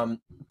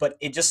 But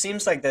it just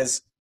seems like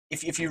there's,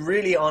 if you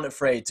really aren't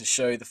afraid to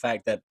show the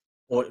fact that,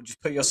 or just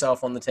put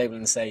yourself on the table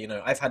and say, you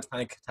know, I've had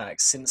panic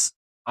attacks since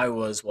I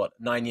was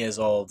 9 years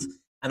old,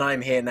 and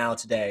I'm here now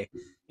today.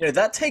 You know,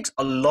 that takes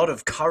a lot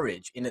of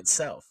courage in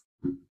itself.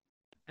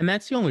 And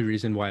that's the only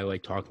reason why I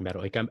like talking about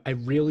it. Like, I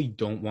really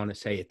don't want to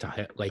say it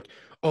to like,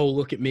 oh,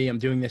 look at me, I'm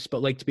doing this.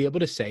 But like to be able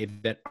to say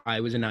that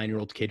I was a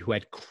 9-year-old kid who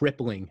had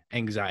crippling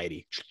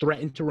anxiety,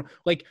 threatened to,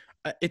 like,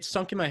 it's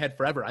sunk in my head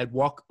forever.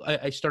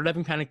 I started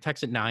having panic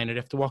attacks at 9. I'd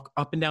have to walk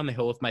up and down the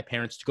hill with my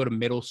parents to go to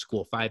middle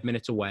school 5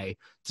 minutes away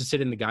to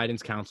sit in the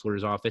guidance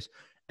counselor's office.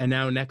 And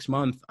now next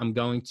month I'm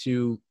going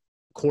to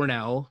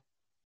Cornell,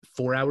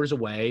 4 hours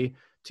away,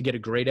 to get a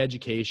great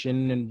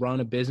education and run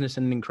a business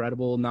and an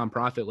incredible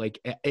nonprofit. Like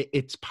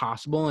it's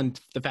possible. And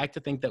the fact to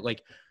think that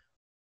like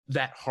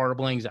that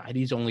horrible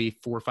anxiety is only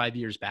 4 or 5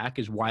 years back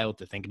is wild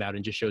to think about,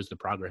 and just shows the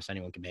progress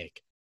anyone can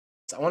make.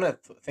 So I want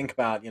to think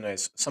about, you know,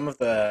 some of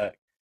the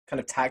kind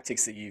of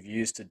tactics that you've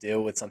used to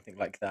deal with something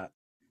like that.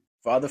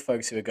 For other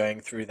folks who are going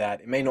through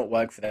that, it may not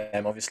work for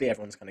them. Obviously,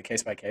 everyone's kind of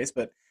case by case,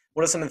 but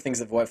what are some of the things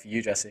that have worked for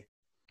you, Jesse?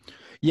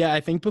 Yeah, I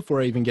think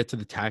before I even get to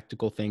the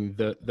tactical thing,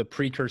 the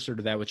precursor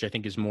to that, which I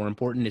think is more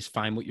important, is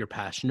find what you're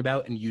passionate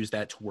about and use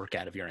that to work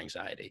out of your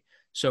anxiety.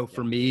 So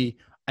for me,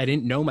 I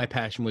didn't know my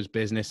passion was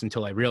business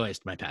until I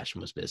realized my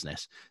passion was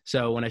business.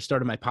 So when I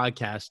started my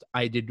podcast,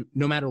 I did,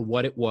 no matter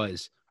what it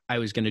was, I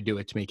was going to do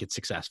it to make it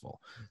successful.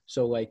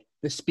 So like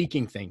the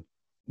speaking thing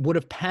would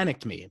have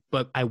panicked me,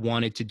 but I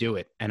wanted to do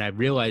it. And I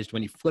realized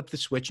when you flip the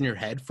switch in your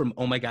head from,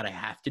 oh my God, I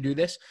have to do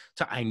this,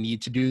 to I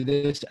need to do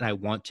this and I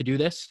want to do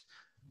this,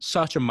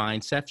 such a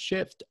mindset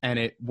shift, and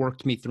it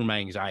worked me through my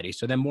anxiety.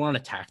 So then more on a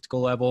tactical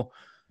level,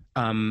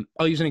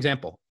 I'll use an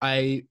example.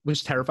 I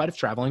was terrified of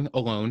traveling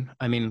alone.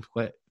 I mean,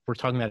 we're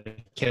talking about a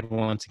kid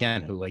once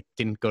again who like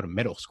didn't go to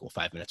middle school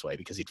 5 minutes away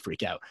because he'd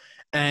freak out.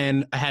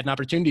 And I had an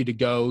opportunity to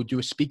go do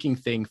a speaking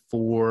thing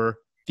for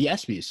the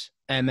ESPYs,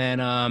 and then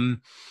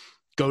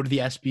go to the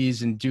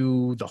ESPYs and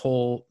do the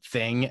whole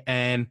thing.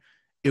 And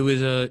it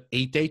was a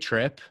 8-day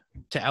trip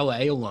to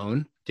LA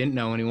alone, didn't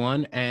know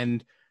anyone.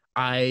 And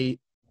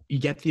you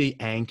get the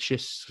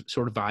anxious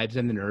sort of vibes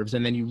and the nerves,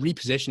 and then you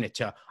reposition it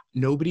to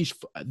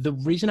the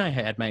reason I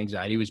had my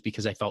anxiety was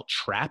because I felt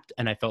trapped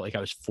and I felt like I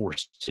was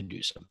forced to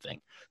do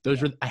something.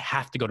 I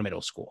have to go to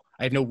middle school.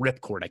 I have no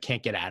ripcord. I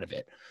can't get out of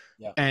it.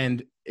 Yeah.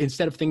 And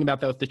instead of thinking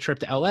about that with the trip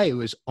to LA, it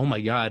was, oh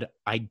my God,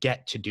 I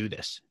get to do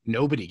this.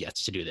 Nobody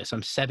gets to do this.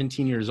 I'm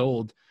 17 years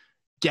old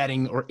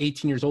or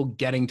 18 years old,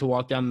 getting to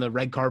walk down the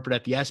red carpet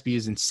at the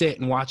ESPYs and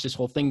sit and watch this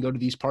whole thing, go to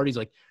these parties.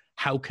 Like,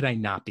 how could I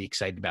not be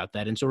excited about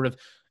that? And sort of,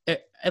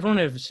 everyone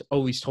has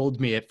always told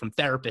me it, from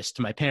therapists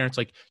to my parents,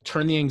 like,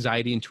 turn the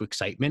anxiety into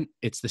excitement.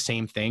 It's the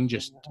same thing,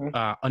 just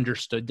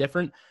understood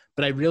different.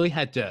 But I really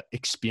had to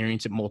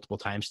experience it multiple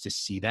times to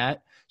see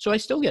that. So I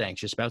still get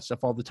anxious about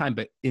stuff all the time.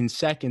 But in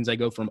seconds, I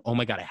go from, oh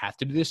my God, I have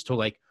to do this, to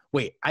like,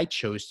 wait, I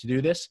chose to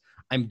do this.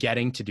 I'm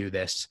getting to do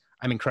this.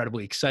 I'm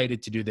incredibly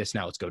excited to do this.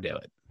 Now let's go do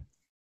it.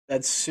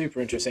 That's super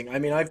interesting. I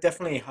mean, I've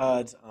definitely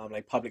heard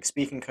like public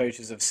speaking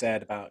coaches have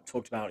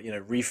talked about,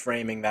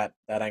 reframing that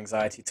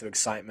anxiety to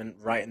excitement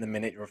right in the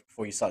minute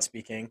before you start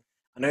speaking.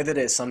 I know that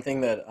it's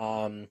something that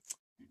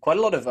quite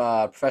a lot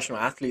of professional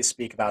athletes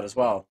speak about as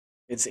well.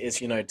 It's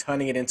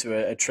turning it into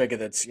a trigger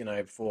that's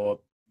for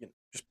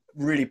just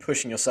really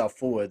pushing yourself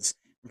forwards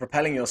and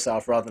propelling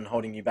yourself rather than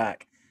holding you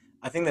back.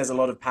 I think there's a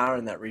lot of power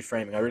in that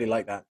reframing. I really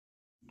like that.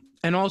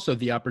 And also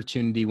the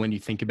opportunity, when you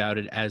think about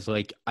it as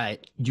like,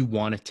 you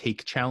want to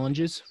take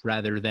challenges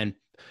rather than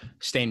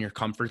stay in your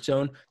comfort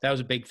zone. That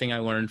was a big thing I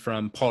learned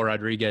from Paul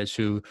Rodriguez,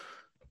 who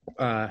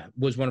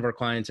was one of our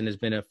clients and has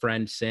been a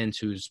friend since,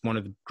 who's one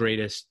of the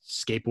greatest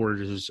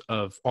skateboarders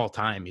of all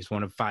time. He's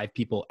one of 5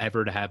 people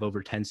ever to have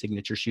over 10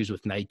 signature shoes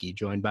with Nike,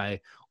 joined by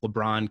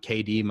LeBron,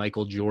 KD,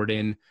 Michael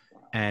Jordan,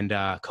 and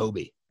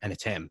Kobe. And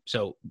it's him.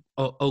 So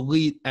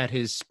elite at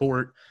his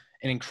sport,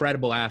 an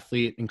incredible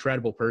athlete,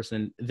 incredible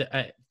person.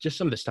 Just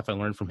some of the stuff I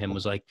learned from him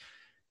was like,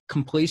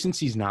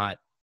 complacency is not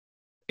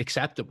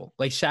acceptable.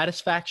 Like,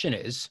 satisfaction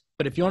is,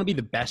 but if you want to be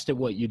the best at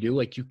what you do,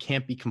 like, you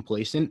can't be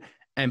complacent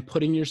and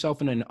putting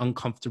yourself in an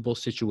uncomfortable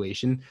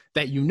situation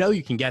that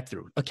you can get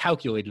through. A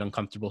calculated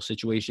uncomfortable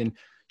situation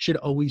should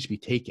always be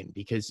taken,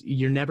 because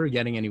you're never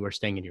getting anywhere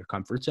staying in your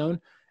comfort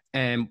zone.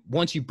 And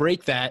once you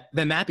break that,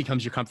 then that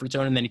becomes your comfort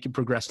zone, and then you can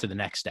progress to the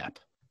next step.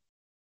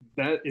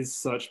 That is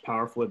such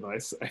powerful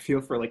advice. I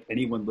feel for like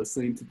anyone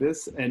listening to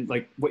this, and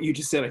like what you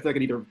just said, I feel like I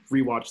need to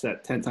rewatch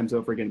that 10 times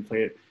over again and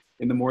play it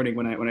in the morning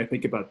when I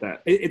think about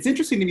that. It's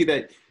interesting to me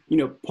that,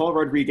 Paul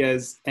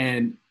Rodriguez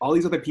and all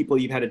these other people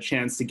you've had a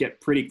chance to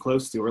get pretty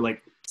close to, or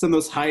like some of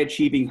those high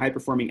achieving, high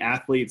performing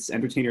athletes,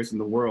 entertainers in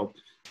the world.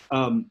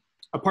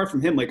 Apart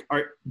from him, like,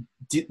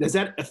 has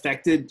that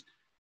affected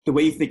the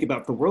way you think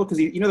about the world? Because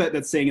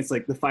that saying, it's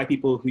like the 5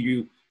 people who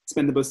you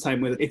spend the most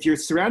time with. If you're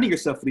surrounding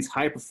yourself with these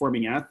high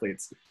performing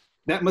athletes,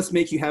 that must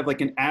make you have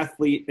like an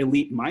athlete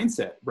elite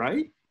mindset,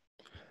 right?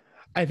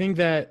 I think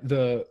that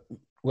the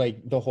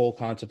whole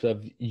concept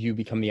of you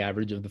become the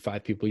average of the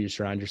 5 people you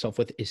surround yourself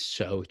with is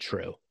so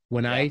true.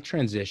 When I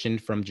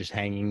transitioned from just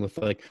hanging with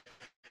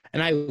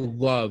and I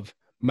love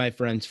my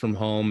friends from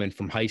home and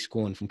from high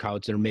school and from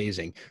college, they're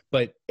amazing,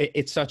 but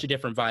it's such a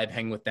different vibe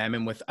hanging with them.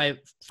 And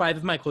 5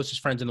 of my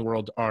closest friends in the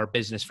world are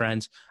business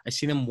friends. I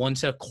see them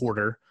once a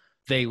quarter.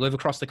 They live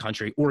across the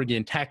country,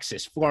 Oregon,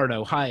 Texas, Florida,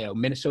 Ohio,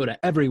 Minnesota,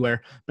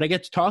 everywhere. But I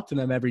get to talk to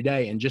them every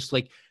day. And just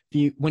like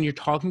when you're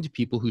talking to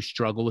people who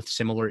struggle with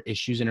similar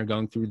issues and are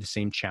going through the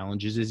same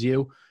challenges as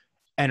you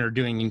and are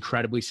doing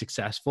incredibly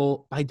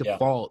successful, by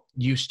default,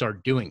 you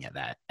start doing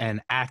that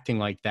and acting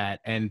like that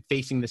and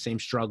facing the same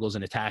struggles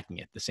and attacking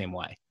it the same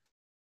way.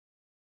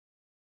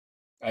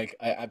 I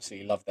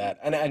absolutely love that.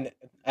 And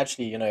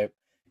actually,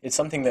 it's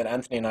something that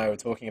Anthony and I were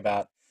talking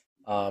about.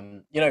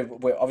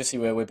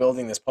 We're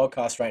building this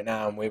podcast right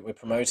now, and we're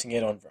promoting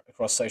it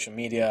across social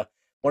media.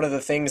 One of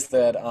the things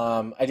that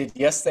I did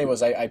yesterday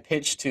was I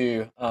pitched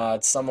to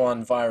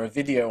someone via a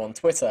video on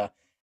Twitter,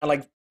 and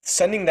like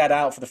sending that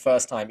out for the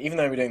first time, even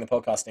though we're doing the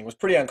podcasting, was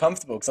pretty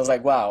uncomfortable, because I was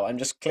like, wow, I'm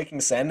just clicking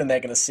send and they're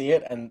going to see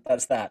it, and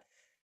that's that.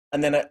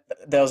 And then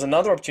there was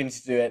another opportunity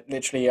to do it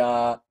literally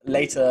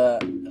later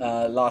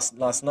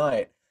last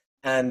night.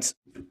 And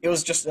it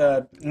was just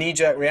a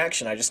knee-jerk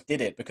reaction. I just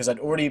did it because I'd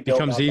already built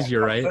becomes easier,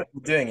 right?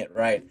 Doing it,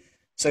 right?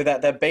 So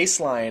that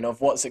baseline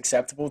of what's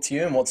acceptable to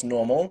you and what's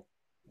normal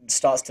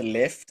starts to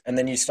lift, and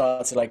then you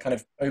start to like kind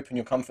of open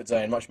your comfort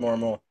zone much more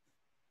and more.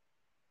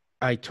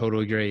 I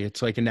totally agree.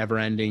 It's like a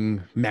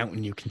never-ending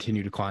mountain you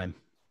continue to climb.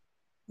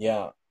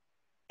 Yeah.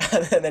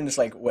 And then it's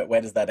like,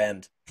 where does that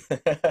end?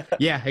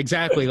 Yeah,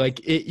 exactly.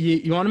 Like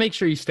you want to make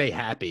sure you stay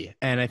happy.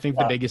 And I think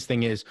the biggest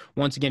thing is,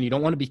 once again, you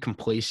don't want to be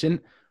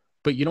complacent,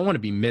 but you don't want to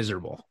be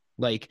miserable.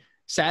 Like,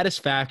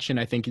 satisfaction,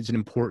 I think, is an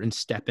important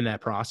step in that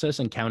process,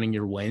 and counting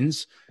your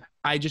wins.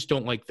 I just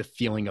don't like the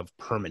feeling of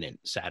permanent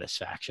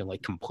satisfaction,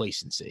 like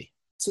complacency.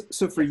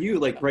 So for you,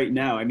 like right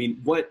now, I mean,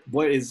 what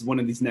is one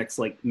of these next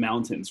like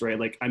mountains, right?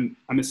 Like I'm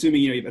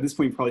assuming, at this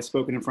point you've probably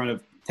spoken in front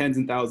of tens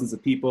and thousands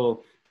of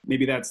people.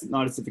 Maybe that's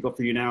not as difficult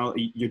for you now.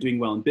 You're doing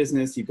well in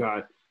business. You've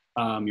got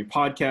your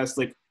podcast.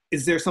 Like,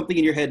 is there something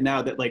in your head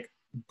now that like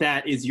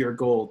that is your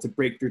goal, to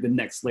break through the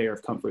next layer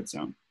of comfort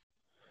zone?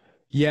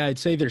 Yeah, I'd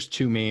say there's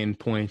 2 main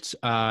points.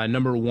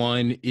 Number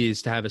 1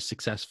 is to have a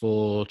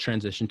successful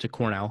transition to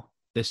Cornell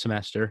this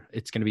semester.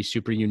 It's going to be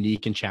super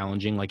unique and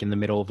challenging, like in the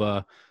middle of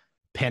a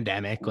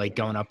pandemic, like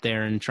going up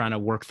there and trying to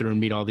work through and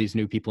meet all these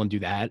new people and do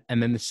that.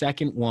 And then the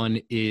second one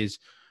is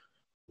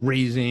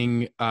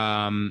raising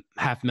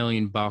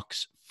 $500,000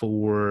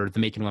 for the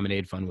Makin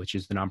Lemonade Fund, which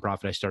is the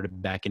nonprofit I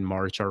started back in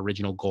March. Our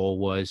original goal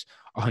was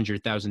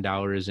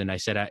 $100,000. And I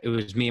said, it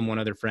was me and one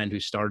other friend who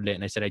started it.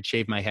 And I said, I'd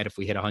shave my head if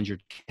we hit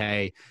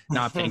 100K,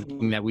 not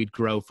thinking that we'd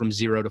grow from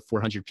 0 to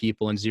 400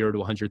 people and 0 to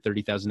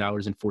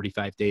 $130,000 in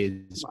 45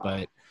 days. Wow.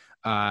 But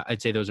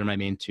I'd say those are my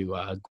main two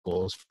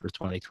goals for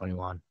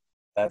 2021.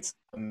 That's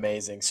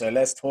amazing. So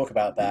let's talk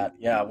about that.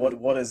 Yeah.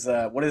 What is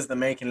the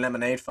Makin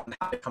Lemonade Fund?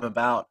 How did it come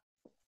about?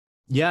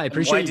 Yeah, I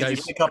appreciate you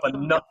guys.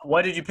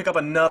 Why did you pick up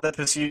another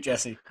pursuit,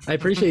 Jesse? I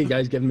appreciate you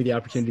guys giving me the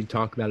opportunity to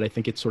talk about it. I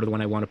think it's sort of the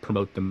one I want to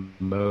promote the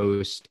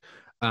most.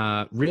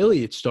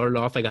 Really, it started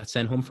off, I got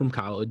sent home from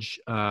college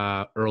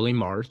early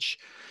March.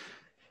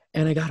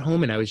 And I got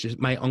home and I was just,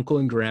 my uncle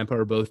and grandpa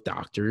are both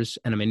doctors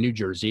and I'm in New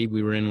Jersey.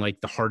 We were in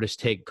like the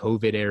hardest hit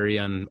COVID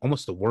area in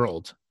almost the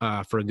world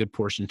for a good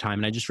portion of time.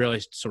 And I just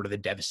realized sort of the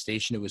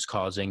devastation it was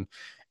causing.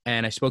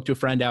 And I spoke to a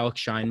friend,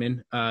 Alex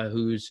Scheinman,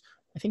 who's,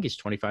 I think he's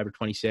 25 or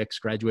 26,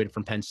 graduated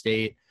from Penn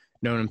State,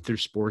 known him through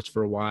sports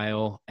for a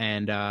while.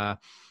 And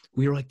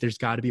we were like, there's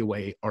got to be a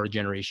way our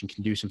generation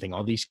can do something.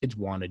 All these kids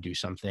want to do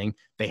something.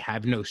 They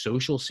have no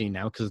social scene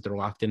now because they're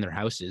locked in their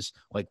houses.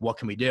 Like, what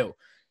can we do?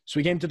 So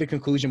we came to the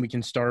conclusion we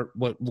can start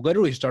what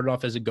literally started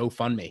off as a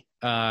GoFundMe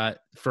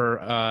for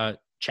a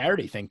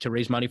charity thing to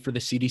raise money for the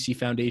CDC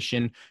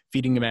Foundation,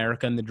 Feeding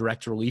America, and the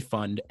Direct Relief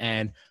Fund.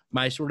 And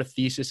my sort of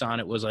thesis on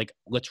it was like,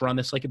 let's run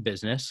this like a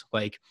business.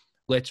 Like,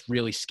 let's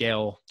really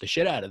scale the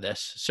shit out of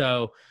this.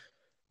 So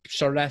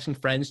started asking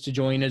friends to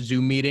join a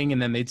Zoom meeting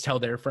and then they'd tell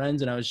their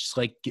friends. And I was just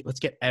like, let's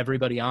get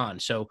everybody on.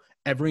 So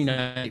every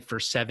night for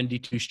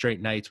 72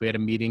 straight nights, we had a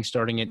meeting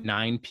starting at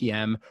 9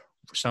 p.m.,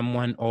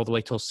 someone all the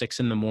way till 6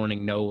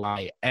 a.m, no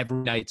lie,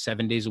 every night,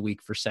 7 days a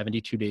week for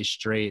 72 days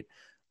straight.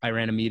 I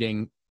ran a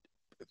meeting,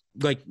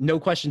 like no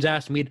questions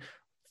asked. We had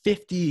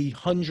 50,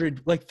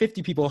 100, like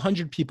 50 people,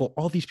 100 people,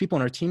 all these people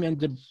on our team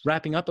ended up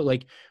wrapping up at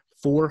like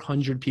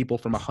 400 people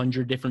from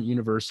 100 different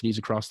universities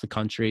across the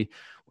country.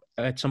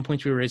 At some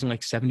points we were raising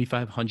like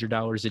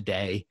 $7,500 a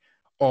day,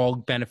 all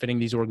benefiting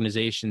these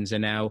organizations.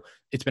 And now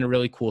it's been a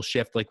really cool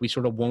shift. Like we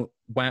sort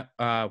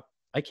of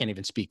I can't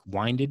even speak,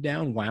 wound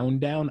down.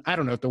 I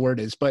don't know what the word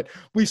is, but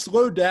we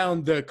slowed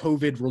down the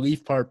COVID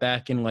relief part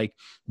back in like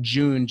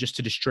June just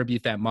to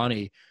distribute that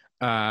money.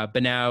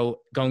 But now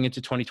going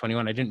into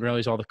 2021, I didn't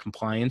realize all the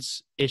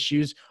compliance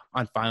issues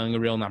on filing a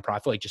real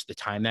nonprofit, like just the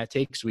time that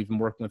takes. So we've been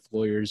working with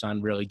lawyers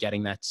on really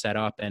getting that set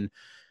up and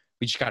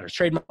we just got our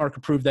trademark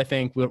approved. I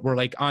think we're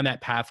like on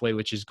that pathway,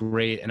 which is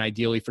great. And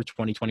ideally for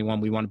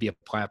 2021, we want to be a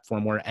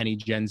platform where any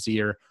Gen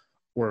Zer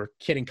or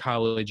kid in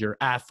college or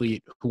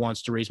athlete who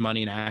wants to raise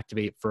money and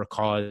activate for a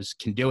cause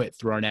can do it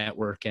through our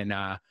network and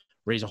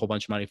raise a whole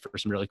bunch of money for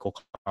some really cool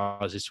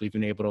causes. So we've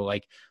been able to,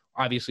 like,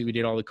 obviously we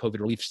did all the COVID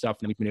relief stuff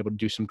and we've been able to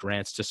do some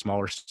grants to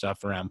smaller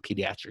stuff around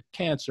pediatric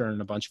cancer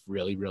and a bunch of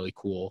really, really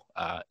cool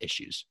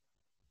issues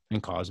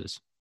and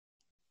causes.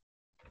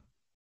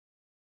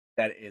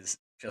 That is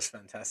just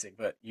fantastic.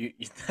 But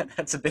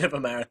that's a bit of a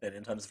marathon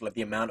in terms of like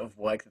the amount of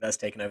work that's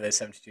taken over those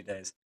 72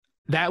 days.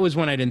 That was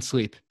when I didn't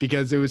sleep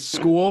because it was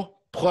school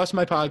plus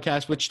my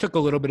podcast, which took a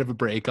little bit of a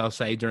break, I'll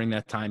say, during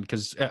that time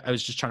because I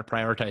was just trying to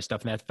prioritize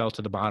stuff and that fell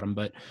to the bottom.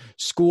 But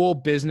school,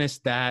 business,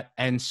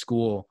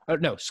 school,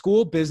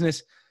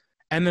 business,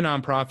 and the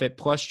nonprofit,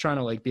 plus trying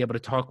to like be able to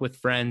talk with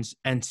friends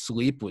and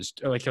sleep was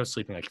like I was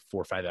sleeping like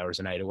 4 or 5 hours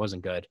a night. It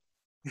wasn't good.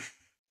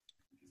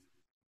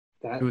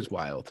 It was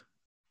wild.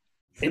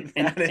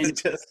 That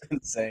is just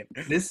insane.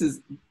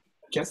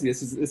 Jesse,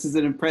 this is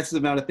an impressive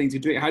amount of things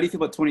you're doing. How do you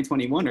feel about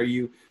 2021? Are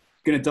you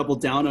going to double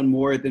down on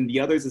more than the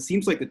others? It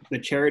seems like the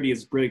charity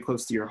is really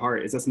close to your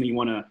heart. Is that something you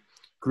want to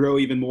grow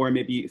even more,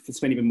 maybe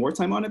spend even more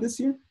time on it this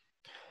year?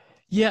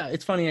 Yeah,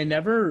 it's funny. I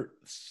never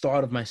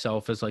thought of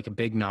myself as like a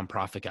big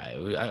nonprofit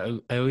guy.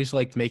 I always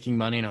liked making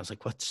money and I was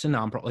like, what's a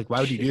nonprofit? Like,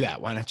 why would you do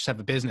that? Why not just have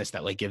a business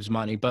that like gives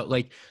money? But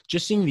like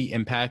just seeing the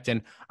impact,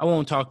 and I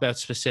won't talk about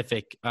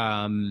specific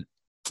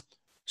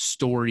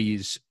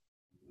stories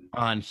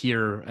on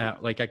here.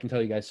 Like I can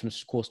tell you guys some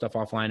cool stuff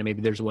offline and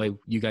maybe there's a way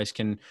you guys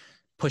can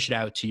push it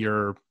out to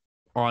your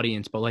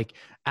audience. But like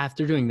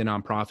after doing the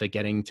nonprofit,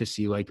 getting to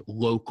see like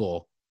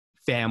local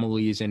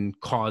families and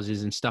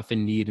causes and stuff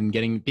in need and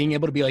being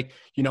able to be like,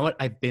 you know what,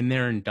 I've been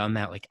there and done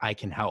that. Like I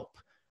can help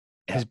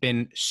has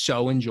been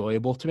so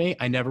enjoyable to me.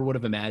 I never would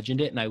have imagined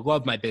it. And I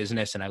love my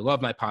business and I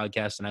love my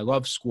podcast and I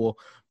love school,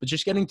 but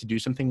just getting to do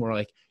something where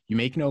like you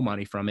make no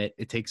money from it.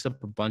 It takes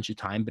up a bunch of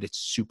time, but it's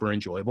super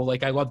enjoyable.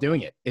 Like I love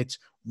doing it. It's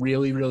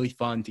really, really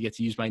fun to get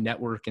to use my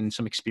network and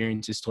some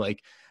experiences to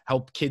like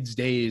help kids'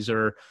 days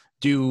or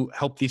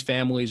help these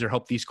families or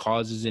help these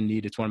causes in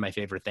need. It's one of my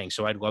favorite things.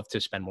 So I'd love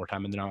to spend more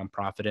time in the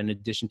nonprofit in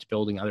addition to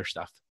building other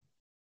stuff.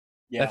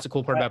 Yeah. That's the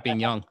cool part about being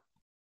young.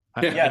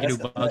 I can do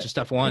a bunch of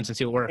stuff once and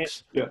see what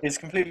works. It's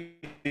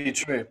completely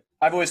true.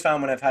 I've always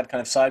found when I've had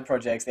kind of side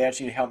projects, they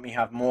actually help me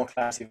have more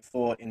clarity of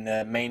thought in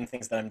the main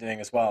things that I'm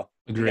doing as well.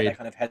 Agreed. That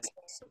kind of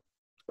headspace.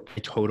 I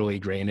totally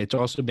agree. And it's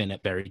also been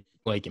very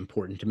like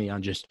important to me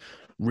on just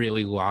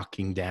really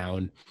locking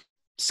down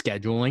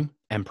scheduling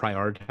and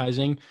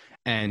prioritizing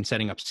and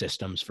setting up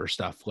systems for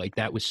stuff. Like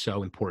that was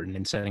so important,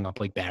 and setting up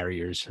like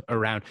barriers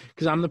around,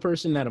 because I'm the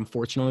person that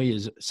unfortunately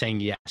is saying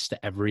yes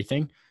to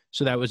everything.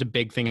 So that was a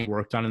big thing I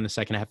worked on in the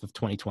second half of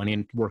 2020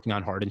 and working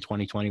on hard in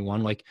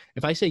 2021. Like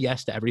if I say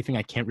yes to everything,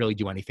 I can't really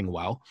do anything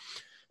well.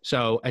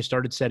 So I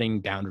started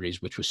setting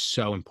boundaries, which was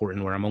so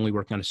important, where I'm only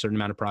working on a certain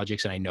amount of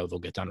projects and I know they'll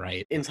get done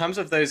right. In terms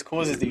of those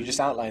causes that you just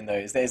outlined, though,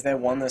 is there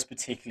one that's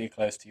particularly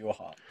close to your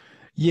heart?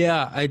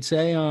 Yeah, I'd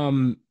say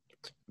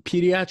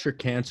pediatric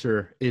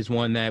cancer is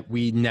one that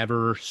we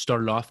never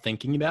started off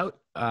thinking about.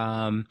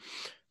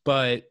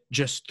 But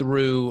just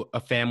through a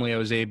family I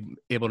was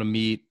able to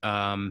meet,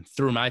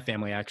 through my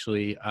family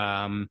actually,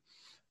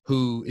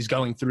 who is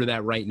going through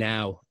that right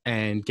now,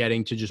 and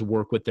getting to just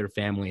work with their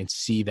family and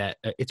see that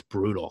it's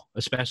brutal,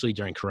 especially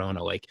during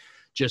Corona. Like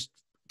just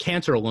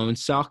cancer alone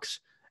sucks.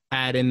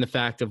 Add in the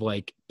fact of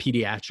like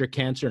pediatric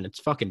cancer and it's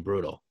fucking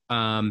brutal.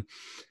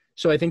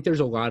 So I think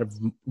there's a lot of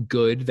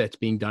good that's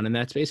being done in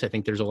that space. I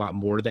think there's a lot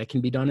more that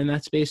can be done in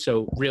that space.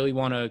 So really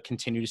want to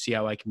continue to see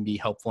how I can be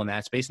helpful in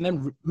that space. And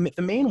then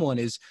the main one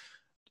is,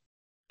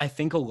 I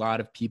think a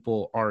lot of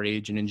people our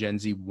age and in Gen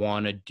Z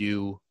want to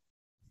do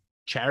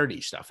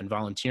charity stuff and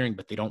volunteering,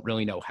 but they don't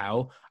really know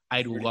how.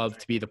 I'd love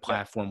to be the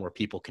platform where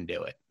people can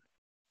do it.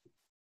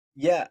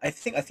 Yeah, I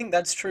think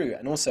that's true.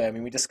 And also, I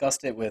mean, we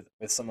discussed it with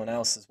someone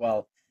else as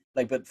well.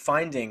 Like, but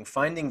finding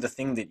the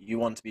thing that you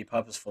want to be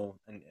purposeful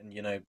and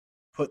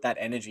put that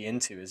energy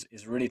into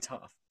is really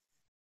tough.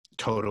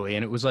 Totally.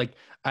 And it was like,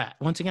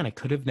 once again, I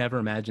could have never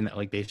imagined that,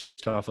 like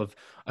based off of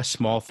a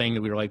small thing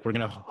that we were like, we're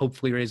going to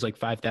hopefully raise like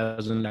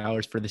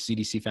 $5,000 for the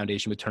CDC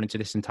Foundation, would turn into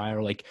this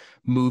entire like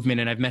movement.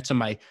 And I've met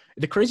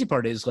the crazy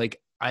part is like,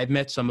 I've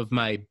met some of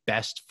my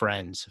best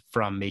friends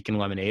from Makin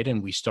Lemonade,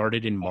 and we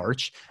started in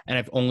March, and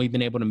I've only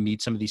been able to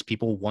meet some of these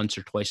people once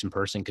or twice in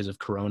person because of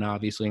Corona,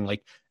 obviously. And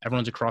like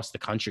everyone's across the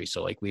country.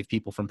 So like we have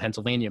people from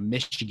Pennsylvania,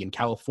 Michigan,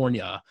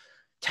 California,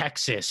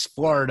 Texas,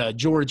 Florida,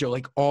 Georgia,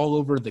 like all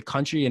over the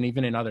country and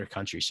even in other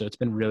countries. So it's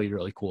been really,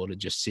 really cool to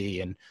just see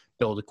and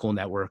build a cool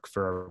network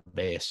for our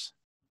base.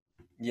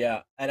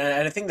 Yeah. And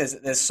I think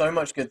there's so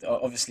much good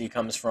obviously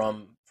comes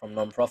from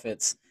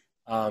nonprofits.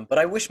 But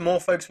I wish more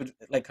folks would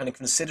like kind of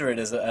consider it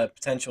as a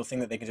potential thing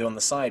that they can do on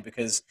the side,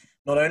 because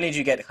not only do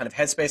you get kind of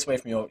headspace away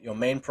from your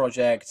main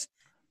project,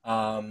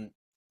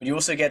 but you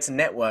also get to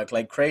network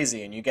like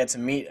crazy, and you get to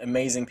meet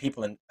amazing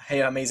people and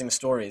hear amazing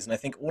stories. And I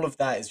think all of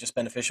that is just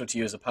beneficial to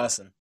you as a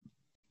person.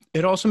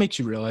 It also makes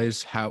you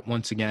realize how,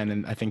 once again,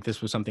 and I think this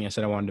was something I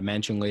said I wanted to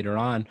mention later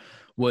on,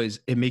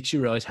 was it makes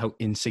you realize how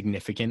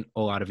insignificant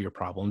a lot of your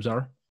problems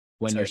are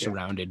when you're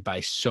surrounded by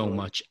so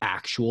much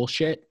actual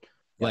shit.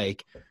 Yeah.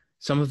 Like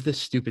some of the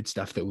stupid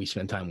stuff that we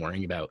spend time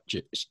worrying about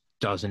just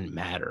doesn't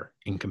matter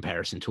in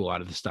comparison to a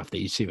lot of the stuff that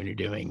you see when you're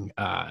doing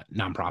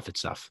nonprofit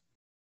stuff.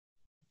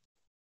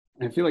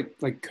 I feel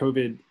like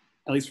COVID,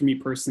 at least for me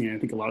personally, and I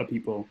think a lot of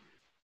people,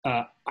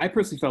 I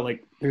personally felt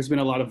like there's been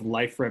a lot of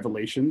life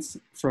revelations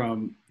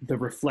from the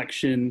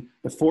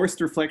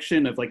forced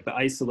reflection of like the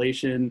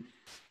isolation.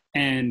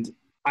 And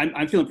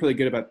I'm feeling pretty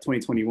good about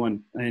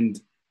 2021. And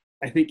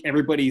I think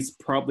everybody's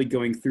probably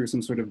going through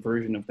some sort of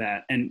version of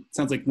that. And it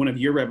sounds like one of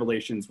your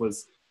revelations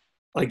was,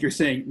 like you're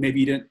saying,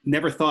 maybe you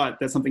never thought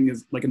that something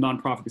is like a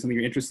nonprofit is something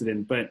you're interested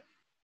in. But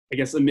I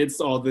guess amidst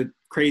all the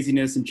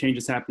craziness and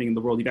changes happening in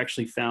the world, you've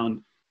actually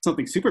found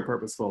something super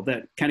purposeful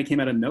that kind of came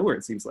out of nowhere,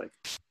 it seems like.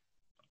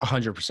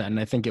 100%. And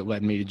I think it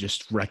led me to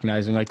just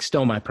recognizing like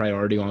still my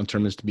priority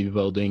long-term is to be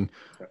building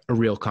a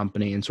real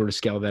company and sort of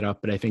scale that up.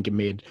 But I think it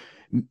made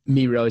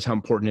me realize how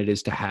important it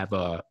is to have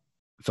a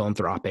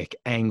philanthropic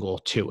angle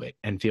to it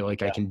and feel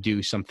like I can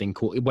do something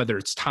cool, whether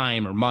it's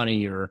time or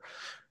money or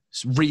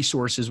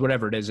resources,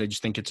 whatever it is. I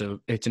just think it's an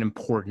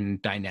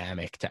important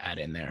dynamic to add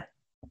in there.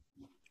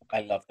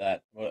 I love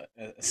that. What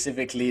a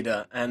civic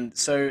leader. And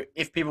so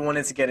if people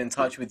wanted to get in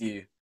touch with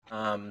you,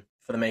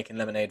 for the Makin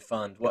Lemonade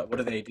Fund, what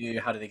do they do?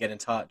 How do they get in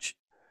touch?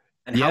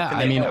 And how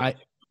can they help?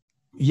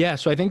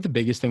 So I think the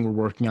biggest thing we're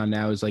working on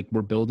now is like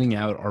we're building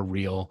out our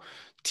real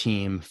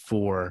team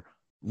for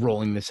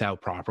rolling this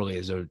out properly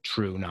as a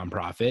true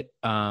nonprofit.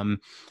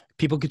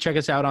 People could check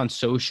us out on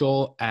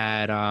social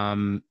at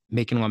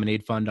Makin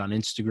Lemonade Fund on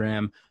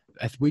Instagram.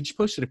 We just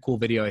posted a cool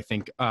video, I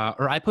think,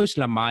 or I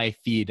posted on my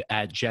feed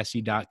at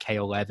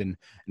jesse.k11, and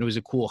it was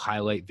a cool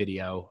highlight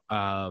video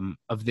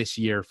of this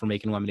year for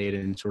Makin Lemonade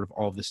and sort of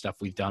all of the stuff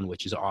we've done,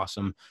 which is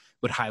awesome.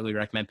 Would highly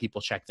recommend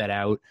people check that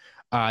out.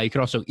 You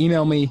can also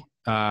email me,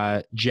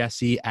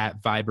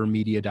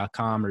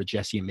 jesse@vybermedia.com or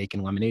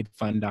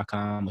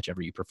jesse@makinlemonadefund.com,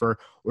 whichever you prefer,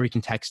 or you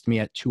can text me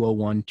at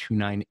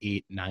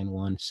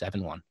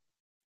 201-298-9171.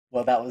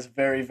 Well, that was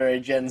very, very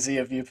Gen Z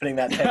of you putting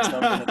that text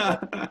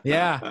number in.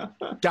 Yeah,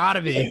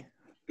 gotta be.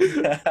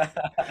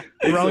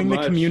 Throwing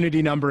the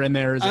community number in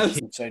there.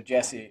 So,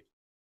 Jesse,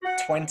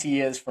 20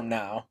 years from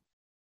now,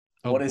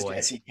 what is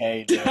Jesse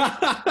K doing?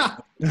 I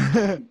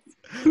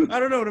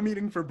don't know what I'm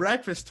eating for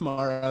breakfast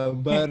tomorrow,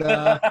 but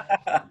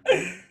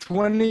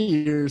 20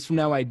 years from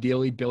now,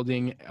 ideally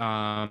building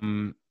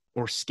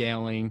or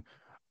scaling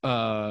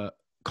a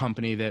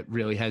company that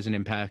really has an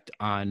impact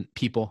on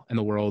people in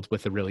the world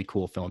with a really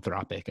cool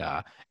philanthropic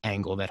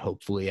angle that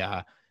hopefully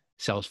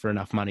sells for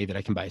enough money that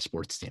I can buy a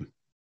sports team.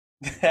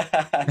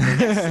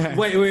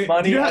 Wait.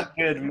 Money and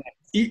good mix.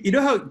 You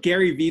know how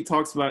Gary Vee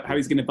talks about how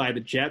he's going to buy the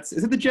Jets?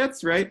 Is it the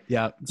Jets, right?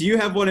 Yeah. Do you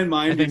have one in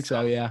mind? I think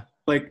so, yeah.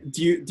 Like,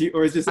 do you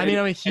or is this? I mean,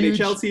 I'm a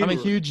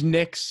huge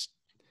Knicks,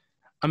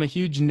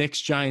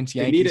 Giants,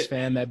 Yankees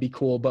fan. That'd be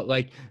cool. But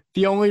like,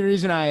 the only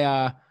reason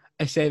I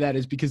say that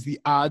is because the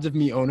odds of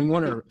me owning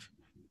one are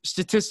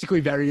statistically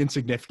very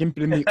insignificant.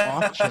 But in the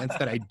off chance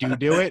that I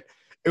do it,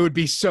 it would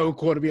be so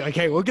cool to be like,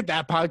 hey, look at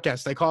that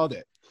podcast. I called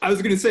it. I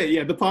was going to say,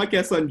 yeah, the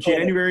podcast on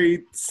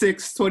January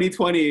 6,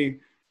 2020.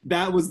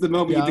 That was the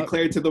moment you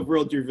declared to the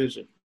world your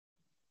vision.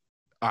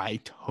 I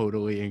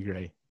totally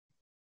agree.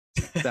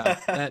 So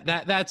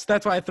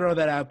that's why I throw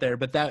that out there.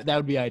 But that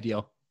would be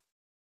ideal.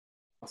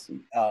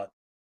 Awesome.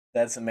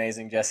 That's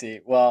amazing,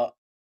 Jesse. Well,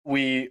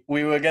 we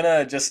were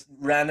gonna just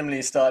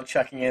randomly start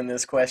chucking in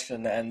this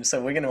question, and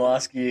so we're gonna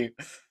ask you,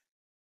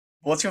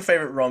 what's your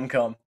favorite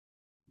rom-com?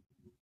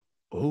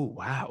 Oh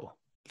wow,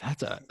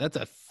 that's a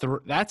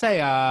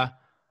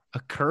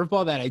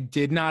curveball that I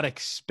did not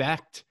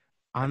expect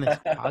on this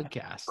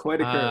podcast.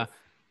 Quite a curve.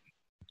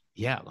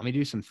 Yeah, let me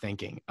do some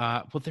thinking.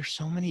 Well, there's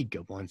so many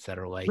good ones that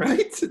are like,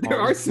 right? There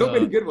are so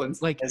many good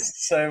ones. Like, there's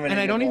so many, and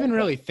I don't even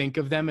really think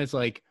of them as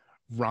like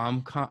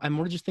rom-com. I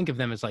more just think of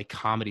them as like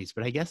comedies,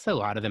 but I guess a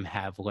lot of them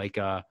have like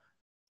a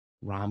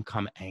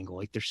rom-com angle.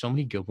 Like, there's so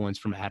many good ones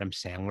from Adam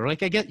Sandler.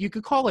 Like, I guess you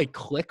could call like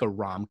Click a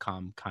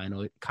rom-com kind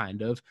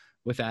of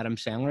with Adam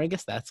Sandler. I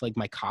guess that's like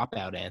my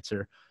cop-out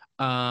answer.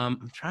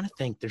 I'm trying to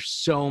think. There's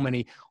so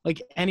many.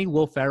 Like, any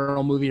Will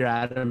Ferrell movie or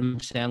Adam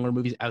Sandler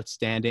movie is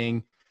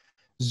outstanding.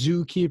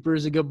 Zookeeper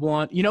is a good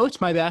one. You know, it's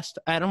my best.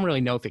 I don't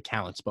really know if it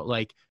counts, but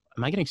like,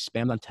 am I getting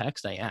spammed on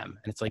text? I am.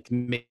 And it's like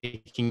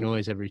making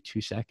noise every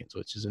 2 seconds,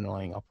 which is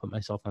annoying. I'll put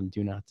myself on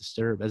do not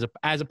disturb. As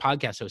a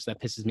podcast host, that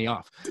pisses me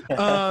off.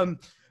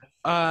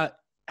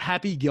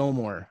 Happy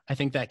Gilmore. I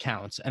think that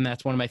counts. And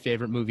that's one of my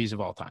favorite movies of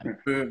all time.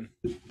 Boom.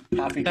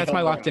 That's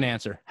my locked in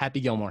answer.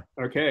 Happy Gilmore.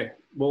 Okay.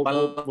 We'll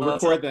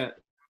record that.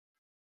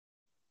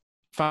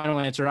 Final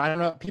answer. I don't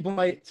know. People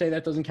might say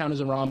that doesn't count as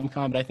a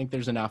rom-com, but I think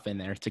there's enough in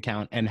there to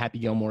count. And Happy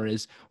Gilmore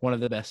is one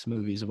of the best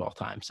movies of all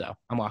time. So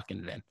I'm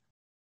locking it in.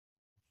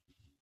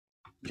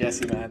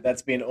 Jesse, man,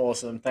 that's been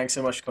awesome. Thanks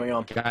so much for coming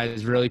on.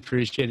 Guys, really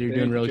appreciate it. You're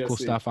doing really cool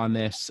stuff on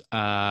this.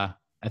 I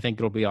think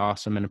it'll be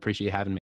awesome and appreciate you having me.